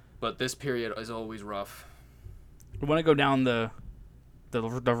 But this period is always rough. We want to go down the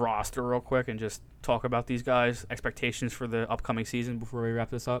roster real quick and just talk about these guys' expectations for the upcoming season before we wrap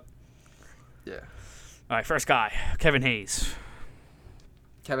this up. Yeah. All right, first guy, Kevin Hayes.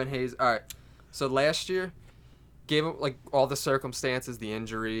 Kevin Hayes. All right. So last year, gave him like all the circumstances, the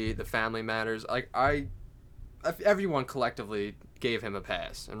injury, the family matters. Like everyone collectively gave him a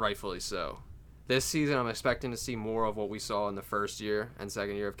pass, and rightfully so. This season, I'm expecting to see more of what we saw in the first year and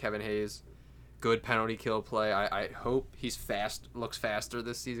second year of Kevin Hayes. Good penalty kill play. I hope he's looks faster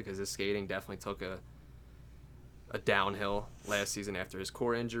this season because his skating definitely took a downhill last season after his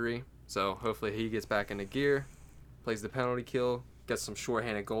core injury. So hopefully he gets back into gear, plays the penalty kill, gets some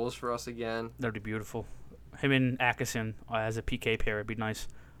shorthanded goals for us again. That'd be beautiful. Him and Atkinson as a PK pair would be nice.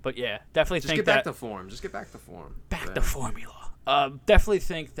 But yeah, definitely Just think get that... back to form. Just get back to form. Back to formula. Definitely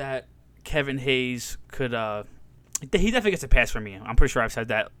think that Kevin Hayes could... he definitely gets a pass from me. I'm pretty sure I've said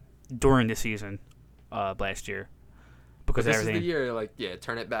that during the season last year. Because this everything. Is the year, like, yeah,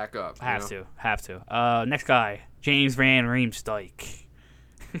 turn it back up. Have to. Next guy, James Van Riemsdyk.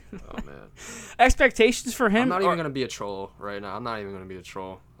 Oh, man. Expectations for him? I'm not even going to be a troll right now. I'm not even going to be a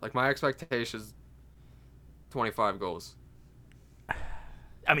troll. Like, my expectations, 25 goals.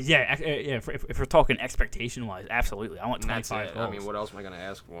 I mean, yeah. If we're talking expectation-wise, absolutely. I want 25 goals. I mean, what else am I going to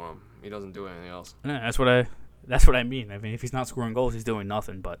ask for him? He doesn't do anything else. Yeah, that's what I mean. I mean, if he's not scoring goals, he's doing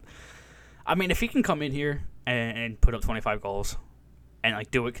nothing. But, I mean, if he can come in here and put up 25 goals and,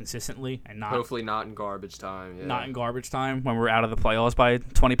 like, do it consistently and not... Hopefully not in garbage time. Yeah. Not in garbage time when we're out of the playoffs by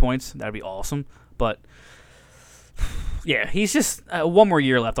 20 points. That'd be awesome. But, yeah, he's just one more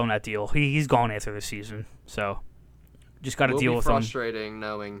year left on that deal. He's gone after this season. So, just got to deal with him. It will be frustrating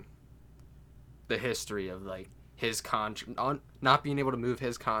knowing the history of, like, his contract. Not being able to move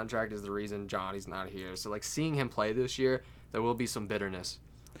his contract is the reason Johnny's not here. So, like, seeing him play this year, there will be some bitterness.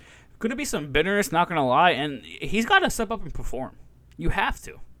 Going to be some bitterness, not going to lie. And he's got to step up and perform. You have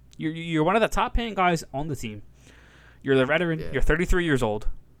to. You're one of the top paying guys on the team. You're the veteran. Yeah. You're 33 years old.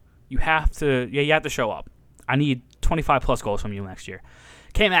 You have to. Yeah, you have to show up. I need 25 plus goals from you next year.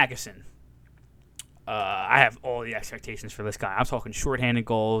 Cam Atkinson. I have all the expectations for this guy. I'm talking shorthanded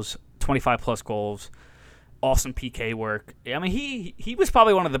goals, 25 plus goals, awesome PK work. I mean, he was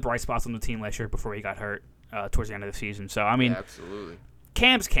probably one of the bright spots on the team last year before he got hurt towards the end of the season. So I mean, yeah, absolutely.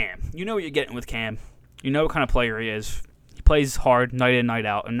 Cam's Cam. You know what you're getting with Cam. You know what kind of player he is. He plays hard night in, night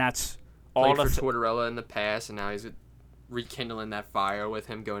out, and that's all. Played for Tortorella in the past, and now he's rekindling that fire with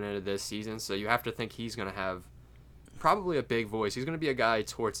him going into this season. So you have to think he's going to have probably a big voice. He's going to be a guy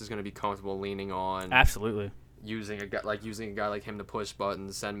Torts is going to be comfortable leaning on. Absolutely. Using a guy like him to push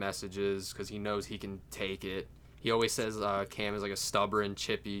buttons, send messages, because he knows he can take it. He always says Cam is like a stubborn,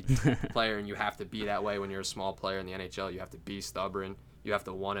 chippy player, and you have to be that way when you're a small player in the NHL. You have to be stubborn. You have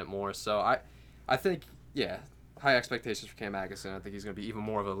to want it more. So I think, yeah, high expectations for Cam Atkinson. I think he's going to be even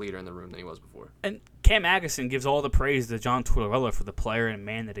more of a leader in the room than he was before. And Cam Atkinson gives all the praise to John Tortorella for the player and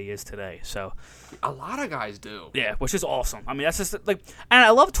man that he is today. So a lot of guys do. Yeah, which is awesome. I mean, that's just like, and I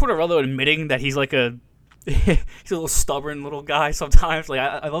love Tortorella admitting that he's like he's a little stubborn little guy sometimes. Like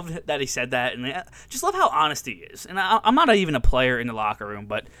I love that he said that, and I just love how honest he is. And I'm not even a player in the locker room,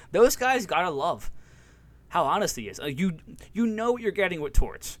 but those guys gotta love how honest he is. Like, you know what you're getting with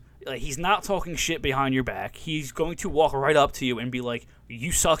Torts. Like, he's not talking shit behind your back. He's going to walk right up to you and be like,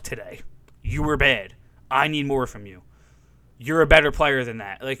 "You suck today. You were bad. I need more from you. You're a better player than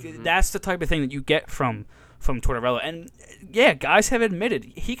that." Like that's the type of thing that you get from Tortorella. And yeah, guys have admitted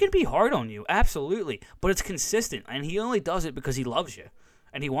he can be hard on you, absolutely, but it's consistent, and he only does it because he loves you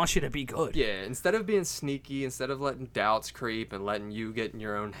and he wants you to be good. Yeah, instead of being sneaky, instead of letting doubts creep and letting you get in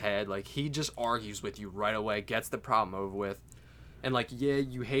your own head, like, he just argues with you right away, gets the problem over with. And, like, yeah,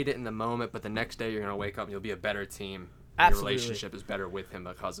 you hate it in the moment, but the next day you're going to wake up and you'll be a better team. Absolutely. Your relationship is better with him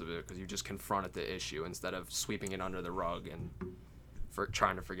because of it, because you just confronted the issue instead of sweeping it under the rug and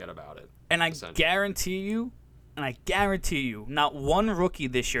trying to forget about it. And I guarantee you, not one rookie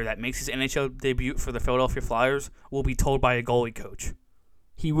this year that makes his NHL debut for the Philadelphia Flyers will be told by a goalie coach.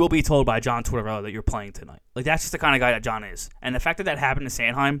 He will be told by John Tortorella that you're playing tonight. Like, that's just the kind of guy that John is. And the fact that happened to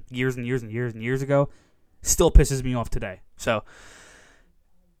Sanheim years and years and years and years ago still pisses me off today. So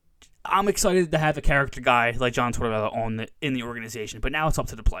I'm excited to have a character guy like John Tortorella in the organization, but now it's up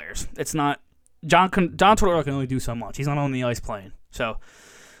to the players. It's not John Tortorella can only do so much. He's not on the ice playing. So,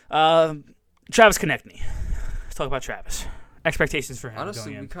 Travis Konechny. Let's talk about Travis. Expectations for him.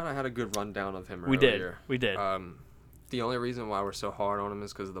 Honestly, we kind of had a good rundown of him earlier. We did. The only reason why we're so hard on him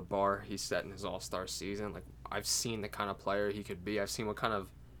is because of the bar he set in his All-Star season. Like, I've seen the kind of player he could be. I've seen what kind of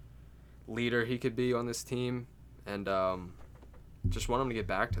leader he could be on this team, and just want him to get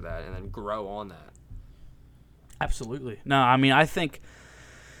back to that and then grow on that. Absolutely. No, I mean,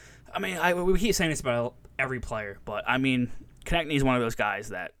 we keep saying this about every player, but I mean, Konechny is one of those guys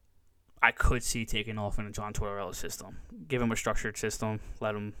that I could see taking off in a John Tortorella system. Give him a structured system.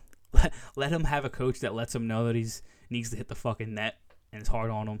 Let him have a coach that lets him know that he's needs to hit the fucking net and it's hard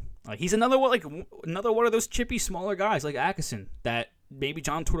on him. Like, he's another one of those chippy, smaller guys like Atkinson that maybe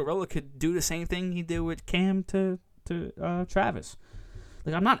John Tortorella could do the same thing he did with Cam to Travis.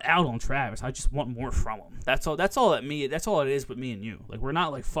 Like, I'm not out on Travis. I just want more from him. That's all it is with me and you. Like, we're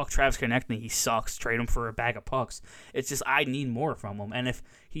not like, fuck Travis Konechny, he sucks, trade him for a bag of pucks. It's just I need more from him. And if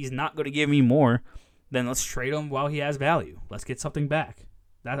he's not going to give me more, then let's trade him while he has value. Let's get something back.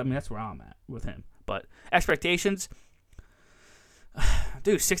 That's where I'm at with him. But expectations,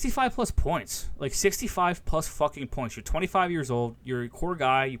 dude, 65 plus points. Like, 65 plus fucking points. You're 25 years old. You're a core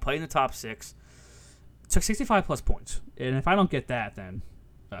guy. You play in the top 6. Took 65 plus points. And if I don't get that, then...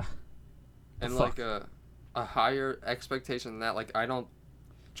 and fuck. Like a higher expectation than that. Like, I don't...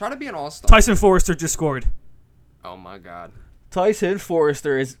 Try to be an all-star. Tyson Forrester just scored. Oh, my God. Tyson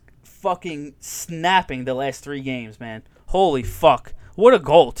Forrester is fucking snapping the last 3 games, man. Holy fuck. What a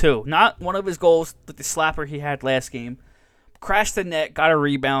goal, too. Not one of his goals, like the slapper he had last game. Crashed the net, got a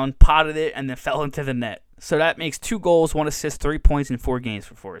rebound, potted it, and then fell into the net. So that makes 2 goals, 1 assist, 3 points in 4 games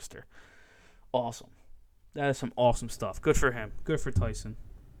for Forrester. Awesome. That is some awesome stuff. Good for him. Good for Tyson.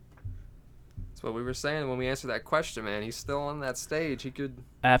 That's what we were saying when we answered that question, man. He's still on that stage. He could...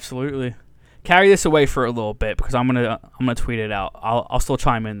 Absolutely. Carry this away for a little bit because I'm gonna tweet it out. I'll still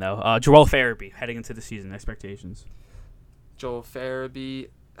chime in, though. Joel Farabee, heading into the season, expectations. Joel Farabee,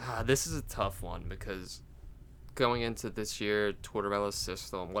 this is a tough one because going into this year, Tortorella's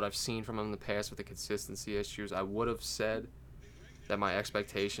system, what I've seen from him in the past with the consistency issues, I would have said that my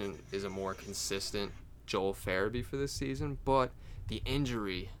expectation is a more consistent Joel Farabee for this season, but the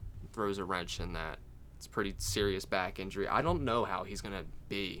injury throws a wrench in that. It's a pretty serious back injury. I don't know how he's going to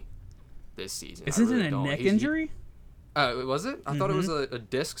be this season. Isn't it a neck injury? Was it? I thought it was a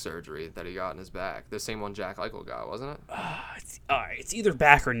disc surgery that he got in his back. The same one Jack Eichel got, wasn't it? It's either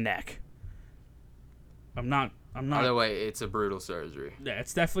back or neck. I'm not. Either way, it's a brutal surgery. Yeah,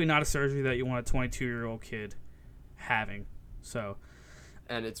 it's definitely not a surgery that you want a 22-year-old kid having. So,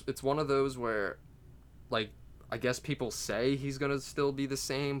 and it's one of those where, like, I guess people say he's gonna still be the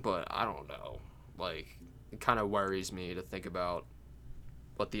same, but I don't know. Like, it kind of worries me to think about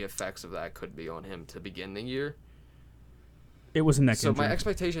what the effects of that could be on him to begin the year. It was a neck injury. So my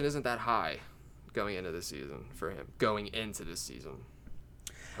expectation isn't that high going into this season for him.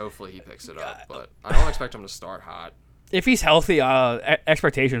 Hopefully he picks it up, but I don't expect him to start hot. If he's healthy,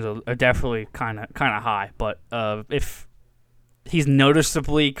 expectations are definitely kind of high. But if he's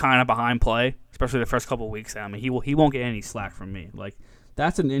noticeably kind of behind play, especially the first couple of weeks, I mean, he won't get any slack from me. Like,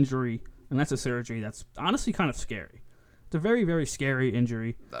 that's an injury and that's a surgery that's honestly kind of scary. It's a very, very scary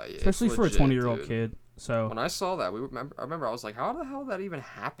injury, especially for a 20-year-old kid. So when I saw that, I remember I was like, how the hell did that even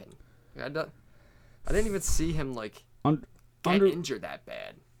happen? I didn't even see him like get injured that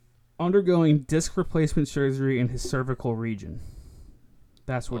bad. Undergoing disc replacement surgery in his cervical region.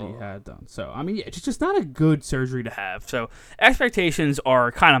 That's what he had done. So, I mean, yeah, it's just not a good surgery to have. So, expectations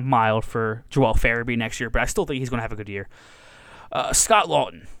are kind of mild for Joel Farabee next year, but I still think he's going to have a good year. Scott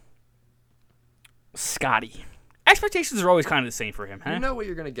Lawton. Scotty. Expectations are always kind of the same for him, huh? You know what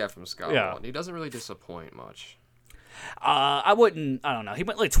you're going to get from Scott Lawton. He doesn't really disappoint much. I don't know. He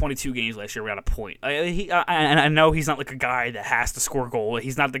went like 22 games last year without a point. I know he's not like a guy that has to score a goal.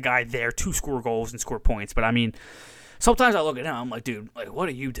 He's not the guy there to score goals and score points. But I mean, sometimes I look at him, I'm like, dude, like, what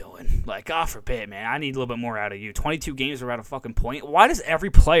are you doing? Like, God forbid, man. I need a little bit more out of you. 22 games without a fucking point. Why does every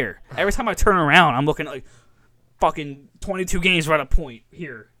player, every time I turn around, I'm looking like fucking 22 games without a point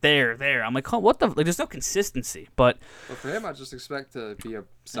here, there. I'm like, oh, what the? Like, there's no consistency. But for him, I just expect to be a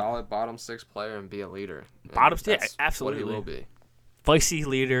solid bottom 6 player and be a leader. Absolutely. What he will be. Feisty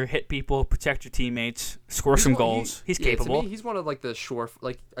leader, hit people, protect your teammates, score some goals. He's capable. To me, he's one of like the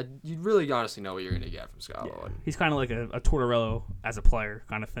you really honestly know what you're gonna get from Scott Lawton. He's kind of like a Tortorella as a player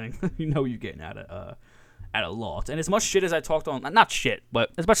kind of thing. You know what you're getting at a Lot. And as much shit as I talked on, not shit,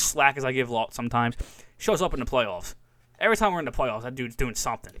 but as much slack as I give Lot sometimes, shows up in the playoffs. Every time we're in the playoffs, that dude's doing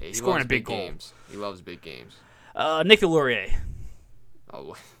something. Yeah, he's scoring a big goal. Games. He loves big games. Nick Laurier.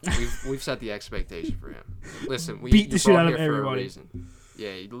 Oh, we've set the expectation for him. Listen, Beat the you shit brought out him of here for a everybody. reason.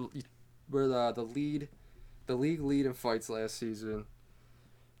 Yeah, we're the league lead in fights last season.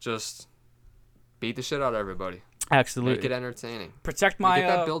 Just beat the shit out of everybody. Absolutely. Make it entertaining. Protect my Get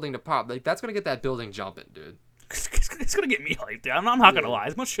that building to pop. Like that's gonna get that building jumping, dude. It's gonna get me hyped. I'm not gonna lie.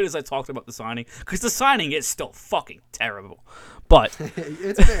 As much shit as I talked about the signing, because the signing is still fucking terrible, but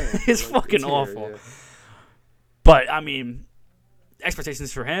It's bad. it's fucking here, awful. yeah. But I mean,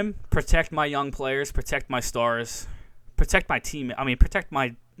 expectations for him: protect my young players, protect my stars, protect my team. I mean, protect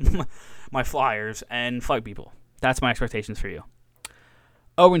my my Flyers and fight people. That's my expectations for you.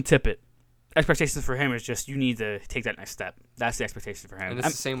 Owen Tippett. Expectations for him is just you need to take that next step. That's the expectation for him. And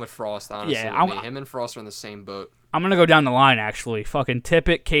it's the same with Frost, honestly. Yeah, with me. Him and Frost are in the same boat. I'm going to go down the line, actually. Fucking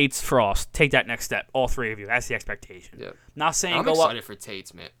Tippett, Cates, Frost. Take that next step. All three of you. That's the expectation. Yep. Not saying I'm go excited up. for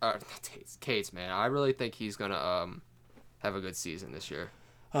Tate's, man. Cates, man. I really think he's going to have a good season this year.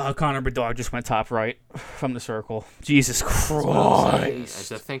 Connor Bedard just went top right from the circle. Jesus Is Christ.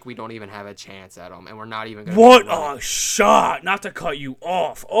 to think we don't even have a chance at him, and we're not even going What a shot. Not to cut you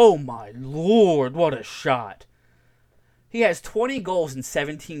off. Oh, my Lord. What a shot. He has 20 goals in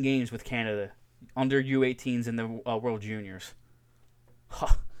 17 games with Canada under U18s in the World Juniors.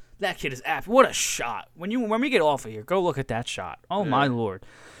 Huh. That kid is apt. What a shot. When we get off of here, go look at that shot. Oh, my Lord.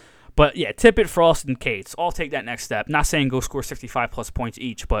 But, yeah, Tippett, Frost, and Cates all take that next step. Not saying go score 65-plus points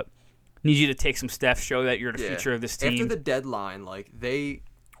each, but need you to take some steps, show that you're the future of this team. After the deadline, like, they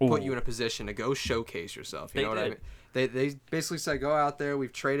put you in a position to go showcase yourself. You know what I mean? They basically said, go out there.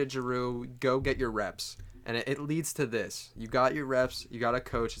 We've traded Giroux. Go get your reps. And it leads to this. You got your reps. You got a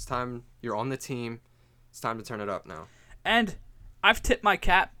coach. It's time. You're on the team. It's time to turn it up now. And I've tipped my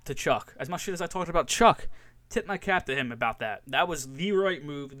cap to Chuck. As much shit as I talked about Chuck, tip my cap to him about that. That was the right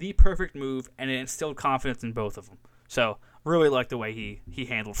move, the perfect move, and it instilled confidence in both of them. So, really like the way he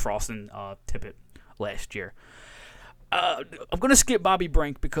handled Frost and Tippett last year. I'm going to skip Bobby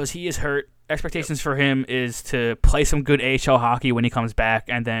Brink because he is hurt. Expectations for him is to play some good AHL hockey when he comes back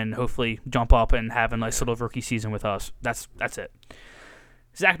and then hopefully jump up and have a nice little rookie season with us. That's it.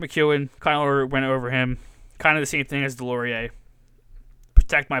 Zach McEwen, kind of went over him. Kind of the same thing as Delorier.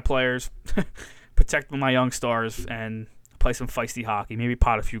 Protect my players. Protect my young stars and play some feisty hockey. Maybe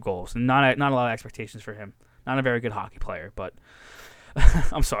pot a few goals. And not a lot of expectations for him. Not a very good hockey player, but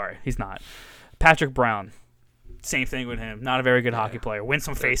I'm sorry, he's not. Patrick Brown, same thing with him. Not a very good hockey player. Win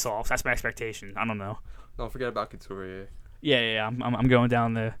some face-offs. That's my expectation. I don't know. Don't forget about Couturier. Yeah. I'm going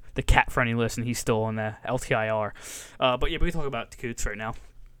down the cat-friendly list, and he's still on the LTIR. But yeah, we can talk about the Coots right now.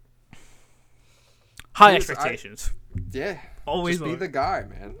 High expectations. Always just be the guy,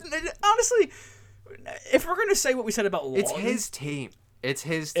 man. Honestly, if we're gonna say what we said about Lawton, It's his team. It's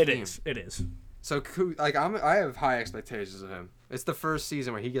his team. It is. So, like, I have high expectations of him. It's the first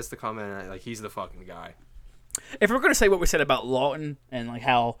season where he gets to come in and, like, he's the fucking guy. If we're gonna say what we said about Lawton and like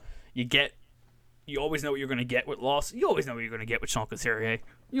how you always know what you're gonna get with Loss. You always know what you're gonna get with Sean Couturier.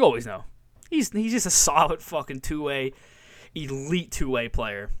 You always know. He's just a solid fucking elite two-way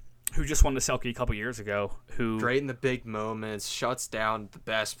player who just won the Selke a couple years ago. Who Great in the big moments, shuts down the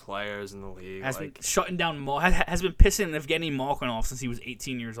best players in the league. has been shutting down has been pissing Evgeny Malkin off since he was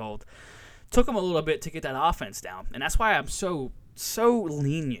 18 years old. Took him a little bit to get that offense down, and that's why I'm so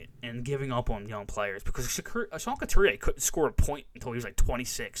lenient in giving up on young players because Sean Couturier couldn't score a point until he was like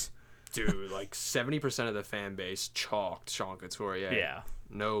 26. Dude, like 70% of the fan base chalked Sean Couturier. Yeah,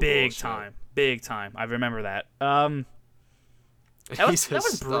 no big bullshit. big time. I remember that. That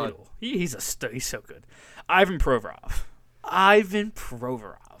was brutal. He's a stud. He's so good. Ivan Provorov.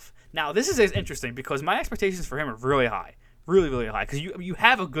 Now this is interesting because my expectations for him are really high, really high. Because you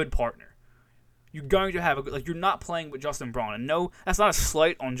have a good partner. You're going to have you're not playing with Justin Braun, and no, that's not a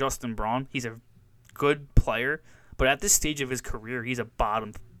slight on Justin Braun. He's a good player, but at this stage of his career, he's a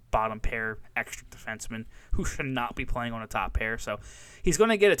bottom pair extra defenseman who should not be playing on a top pair. So he's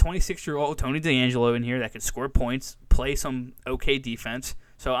going to get a 26-year-old Tony DeAngelo in here that can score points, play some okay defense.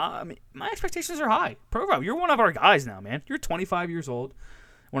 So I mean, my expectations are high. Provorov, you're one of our guys now, man. You're 25 years old,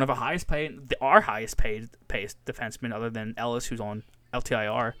 one of our highest paid defensemen, other than Ellis, who's on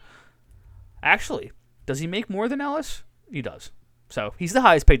LTIR. Actually, does he make more than Ellis? He does. So he's the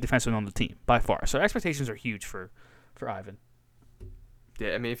highest paid defenseman on the team by far. So expectations are huge for Ivan.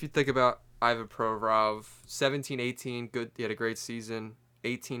 Yeah, I mean, if you think about Ivan Provorov, 17-18, good. He had a great season.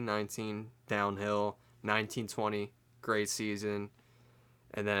 18-19, downhill. 19-20, great season.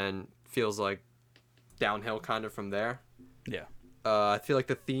 And then feels like downhill kind of from there. Yeah. I feel like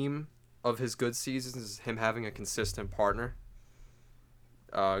the theme of his good seasons is him having a consistent partner.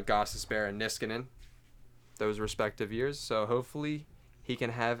 Gostisbehere and Niskanen, those respective years. So hopefully he can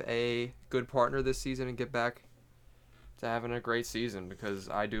have a good partner this season and get back to having a great season, because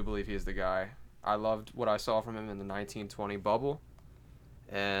I do believe he's the guy. I loved what I saw from him in the 1920 bubble,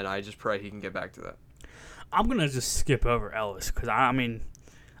 and I just pray he can get back to that. I'm going to just skip over Ellis because, I mean,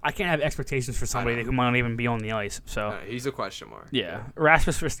 I can't have expectations for somebody who might not even be on the ice. So he's a question mark. Yeah.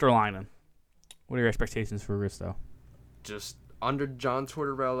 Rasmus Ristolainen. What are your expectations for Risto? Just under John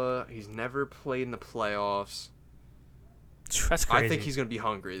Tortorella, he's never played in the playoffs. That's crazy. I think he's going to be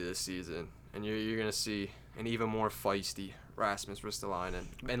hungry this season, and you're going to see an even more feisty Rasmus Ristolainen.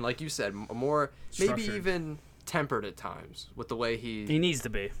 And like you said, more maybe even tempered at times with the way he needs to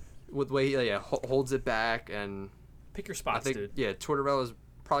be. With the way he holds it back and pick your spots, I think, dude. Yeah, Tortorella's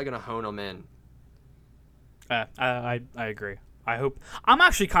probably going to hone him in. I agree. I hope. I'm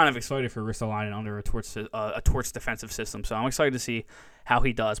actually kind of excited for Ristolainen under a Torts defensive system, so I'm excited to see how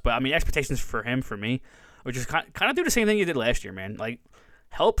he does. But I mean, expectations for him, for me, which is kind of do the same thing you did last year, man. Like,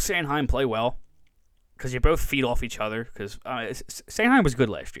 help Sanheim play well, because you both feed off each other. Because Sanheim was good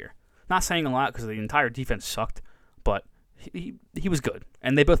last year. Not saying a lot because the entire defense sucked, but he was good,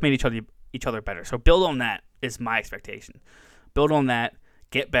 and they both made each other better. So build on that is my expectation. Build on that,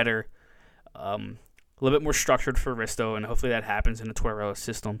 get better. A little bit more structured for Risto, and hopefully that happens in the Tortorella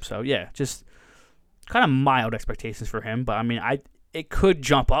system. So yeah, just kind of mild expectations for him, but I mean, it could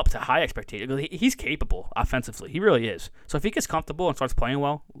jump up to high expectations. He's capable offensively, he really is. So if he gets comfortable and starts playing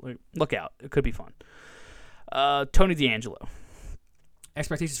well, look out, it could be fun. Tony DeAngelo,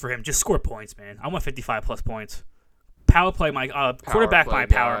 expectations for him: just score points, man. I want 55 plus points. Power play my quarterback my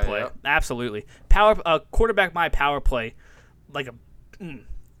power play. Yep. Absolutely, quarterback my power play like a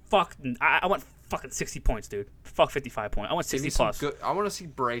fuck. I want fucking 60 points, dude. Fuck 55 points. I want 60 plus. I want to see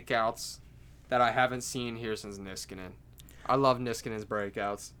breakouts that I haven't seen here since Niskanen. I love Niskanen's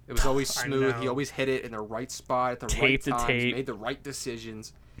breakouts. It was always smooth. He always hit it in the right spot at the right time. He made the right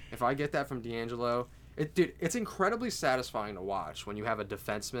decisions. If I get that from DeAngelo, it's incredibly satisfying to watch when you have a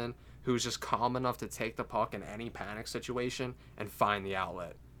defenseman who's just calm enough to take the puck in any panic situation and find the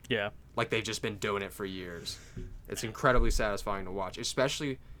outlet. Yeah. Like they've just been doing it for years. It's incredibly satisfying to watch,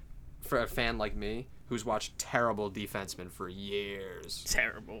 especially for a fan like me who's watched terrible defensemen for years.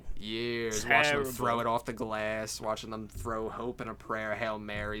 Years. Watching them throw it off the glass, watching them throw hope and a prayer, Hail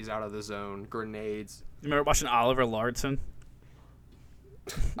Marys out of the zone, grenades. You remember watching Oliver Larsson?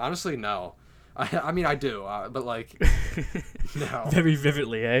 Honestly, no. I mean, I do, but like, no. Very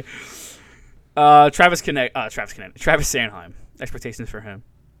vividly, eh? Travis Sanheim. Expectations for him.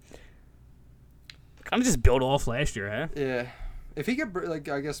 Kind of just build off last year, eh? Yeah. If he could,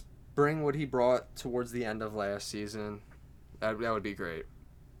 bring what he brought towards the end of last season, that would be great.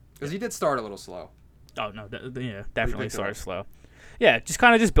 Because he did start a little slow. Oh, no. Definitely started slow. Yeah,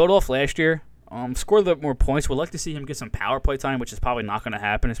 just build off last year. Score a little more points. We'd like to see him get some power play time, which is probably not going to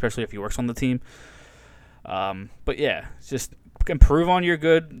happen, especially if he works on the team. But yeah, just improve on your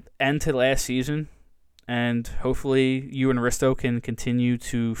good end to last season, and hopefully you and Risto can continue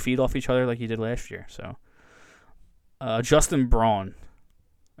to feed off each other like you did last year. So, Justin Braun.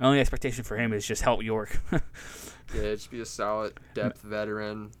 The only expectation for him is just help York. Yeah, just be a solid depth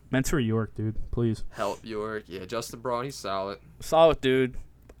veteran. Mentor York, dude. Please. Help York. Yeah, Justin Braun, he's solid. Solid, dude.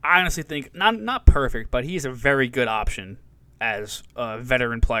 I honestly think, not perfect, but he's a very good option as a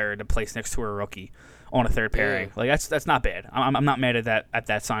veteran player to place next to a rookie on a third pairing. Yeah. Like, that's not bad. I'm not mad at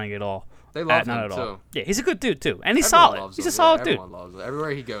that signing at all. They love him, not at all. too. Yeah, he's a good dude, too. And he's Everyone solid. loves He's him. a solid dude. Everyone loves him.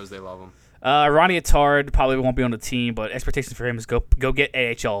 Everywhere he goes, they love him. Ronnie Attard probably won't be on the team, but expectations for him is go get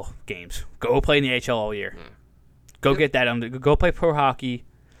AHL games. Go play in the AHL all year. Yeah. Go get that. Go play pro hockey.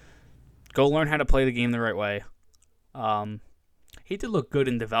 Go learn how to play the game the right way. He did look good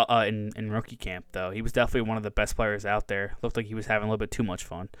in rookie camp, though. He was definitely one of the best players out there. Looked like he was having a little bit too much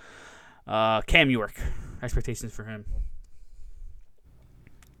fun. Cam York, expectations for him.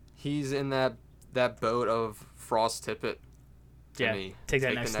 He's in that boat of Frost Tippett. To me. Take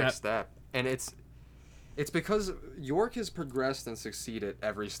the next step. And it's because York has progressed and succeeded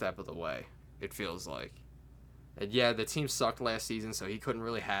every step of the way, it feels like. And yeah, the team sucked last season, so he couldn't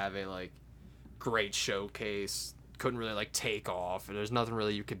really have a great showcase, couldn't really take off, and there's nothing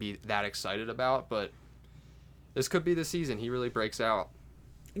really you could be that excited about, but this could be the season he really breaks out.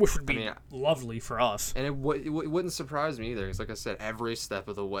 Which would be lovely for us. And it wouldn't surprise me either, because like I said, every step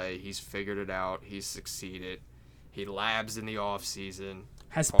of the way, he's figured it out, he's succeeded. He labs in the off-season.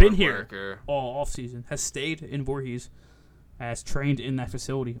 Has been here all off-season. Has stayed in Voorhees. Has trained in that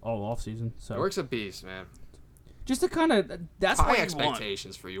facility all off-season. So York's a beast, man. Just to kind of... That's high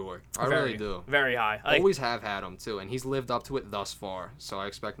expectations for York. I really do. Very high. Always have had him, too. And he's lived up to it thus far. So I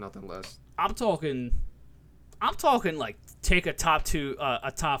expect nothing less. I'm talking I'm talking like take a top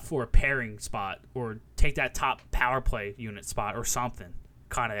 4 pairing spot, or take that top power play unit spot or something.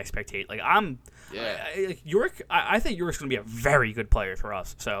 Kind of expectate. Like York. I think York's going to be a very good player for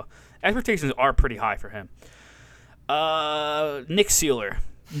us. So expectations are pretty high for him. Nick Sealer,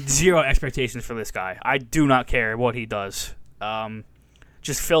 0 expectations for this guy. I do not care what he does.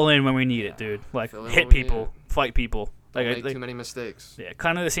 Just fill in when we need it, dude. Like hit people, fight people. Don't make too many mistakes. Yeah,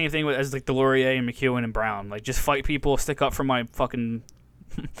 kind of the same thing as like Delorier and McEwen and Brown. Like just fight people, stick up for my fucking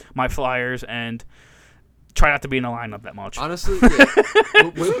my Flyers, and try not to be in the lineup that much. Honestly,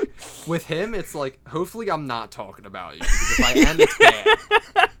 yeah. with him, it's like, hopefully I'm not talking about you. Because if I am, it's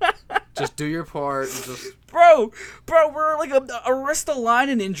bad. Just do your part. And just... Bro, we're like a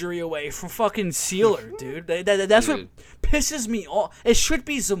wrist-lining injury away from fucking Sealer, dude. That's what pisses me off. It should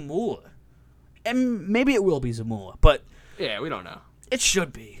be Zamula. And maybe it will be Zamula, but... Yeah, we don't know. It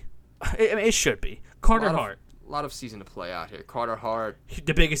should be. It should be. Carter Hart. A lot of season to play out here. Carter Hart,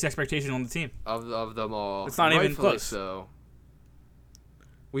 the biggest expectation on the team of them all. It's not even close. So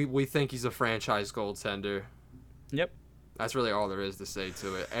we think he's a franchise goaltender. Yep. That's really all there is to say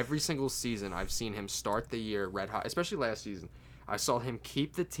to it. Every single season I've seen him start the year red hot, especially last season. I saw him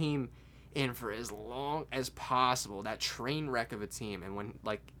keep the team in for as long as possible. That train wreck of a team, and when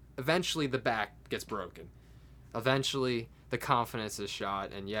eventually the back gets broken. Eventually the confidence is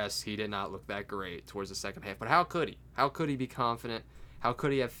shot, and yes, he did not look that great towards the second half. But how could he? How could he be confident? How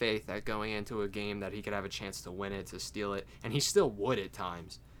could he have faith that going into a game that he could have a chance to win it, to steal it? And he still would at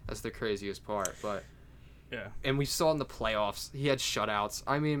times. That's the craziest part. But yeah. And we saw in the playoffs, he had shutouts.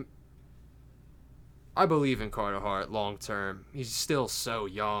 I mean, I believe in Carter Hart long term. He's still so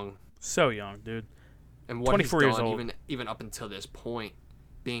young. So young, dude. And what 24 he's years done, old. even up until this point,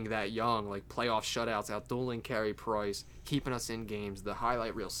 being that young, like playoff shutouts, outdueling Carey Price, keeping us in games, the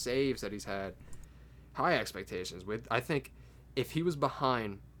highlight reel saves that he's had, high expectations. I think if he was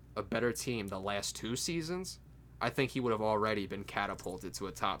behind a better team the last 2 seasons, I think he would have already been catapulted to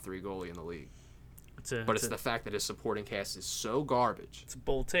a top 3 goalie in the league. It's the fact that his supporting cast is so garbage. It's a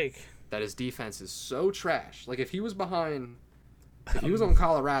bold take. That his defense is so trash. Like if he was on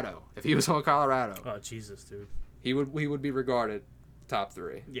Colorado. Oh Jesus, dude. He would be regarded top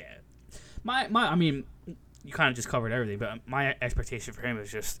 3. Yeah. I mean, you kind of just covered everything, but my expectation for him is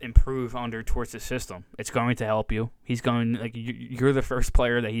just improve under Torts' system. It's going to help you. He's going, like, you're the first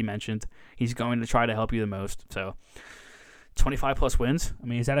player that he mentioned. He's going to try to help you the most. So 25 plus wins. I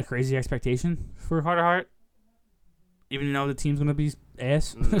mean, is that a crazy expectation for Carter Hart? Even though the team's going to be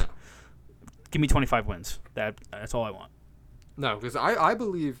ass? No. Give me 25 wins. That's all I want. No, because I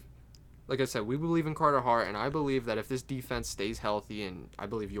believe, like I said, we believe in Carter Hart, and I believe that if this defense stays healthy, and I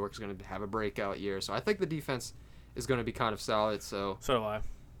believe York's going to have a breakout year, so I think the defense is going to be kind of solid. So do I.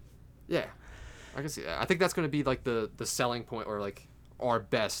 Yeah, I can see that. I think that's going to be like the selling point, or like our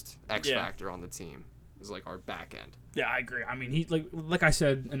best X factor on the team is like our back end. Yeah, I agree. I mean, he like I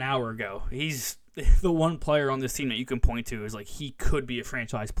said an hour ago, he's the one player on this team that you can point to is like he could be a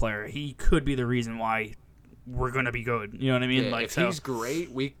franchise player. He could be the reason why we're gonna be good. You know what I mean? Yeah, like, if he's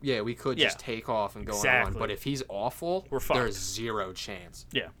great, we could just take off and go on a run. But if he's awful, we're fucked. There's zero chance.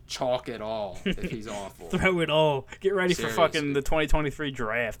 Yeah. Chalk it all if he's awful. Throw it all. Get ready for fucking the 2023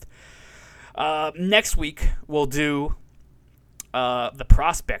 draft. Next week we'll do the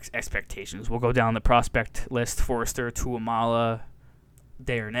prospects expectations. We'll go down the prospect list: Forrester, Tuamala,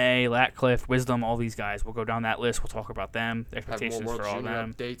 Darnay, Latcliffe, Wisdom, all these guys. We'll go down that list. We'll talk about them. Expectations for all of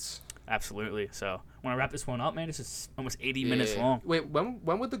them. Updates. Absolutely. So, want to wrap this one up, man? This is almost 80 minutes long. Wait, when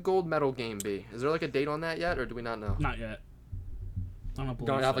would the gold medal game be? Is there like a date on that yet, or do we not know? Not yet. I don't believe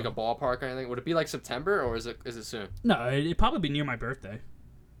Don't have like a ballpark or anything. Would it be like September, or is it soon? No, it'd probably be near my birthday.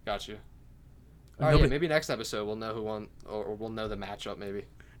 Got you. Oh yeah, maybe next episode we'll know who won, or we'll know the matchup. Maybe.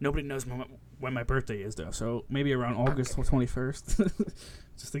 Nobody knows when my birthday is though, so maybe around August 21st,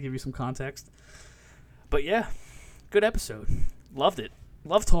 just to give you some context. But yeah, good episode. Loved it.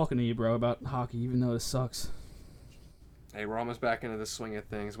 Love talking to you, bro, about hockey, even though it sucks. Hey, we're almost back into the swing of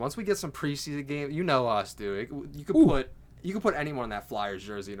things. Once we get some preseason game, you know us, dude. You could put anyone in that Flyers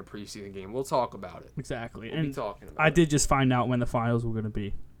jersey in a preseason game. We'll talk about it. Exactly. We'll be talking about it. I did just find out when the finals were going to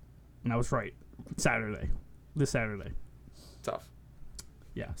be, and I was right. This Saturday. Tough.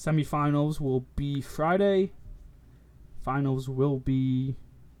 Yeah, semifinals will be Friday. Finals will be,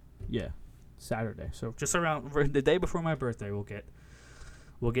 Saturday. So just around the day before my birthday, we'll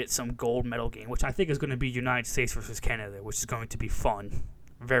get some gold medal game, which I think is going to be United States versus Canada, which is going to be fun,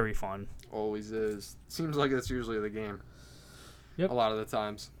 very fun. Always is. Seems like that's usually the game. Yep. A lot of the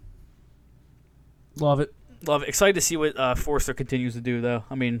times. Love it. Excited to see what Forster continues to do, though.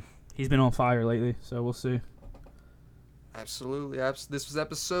 I mean, he's been on fire lately, so we'll see. Absolutely. This was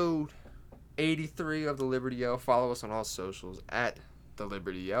episode 83 of the Liberty Yell. Follow us on all socials at the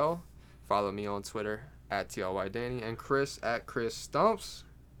Liberty Yell. Follow me on Twitter at TLYDanny and Chris at Chris Stumps.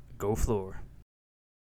 Go Floor.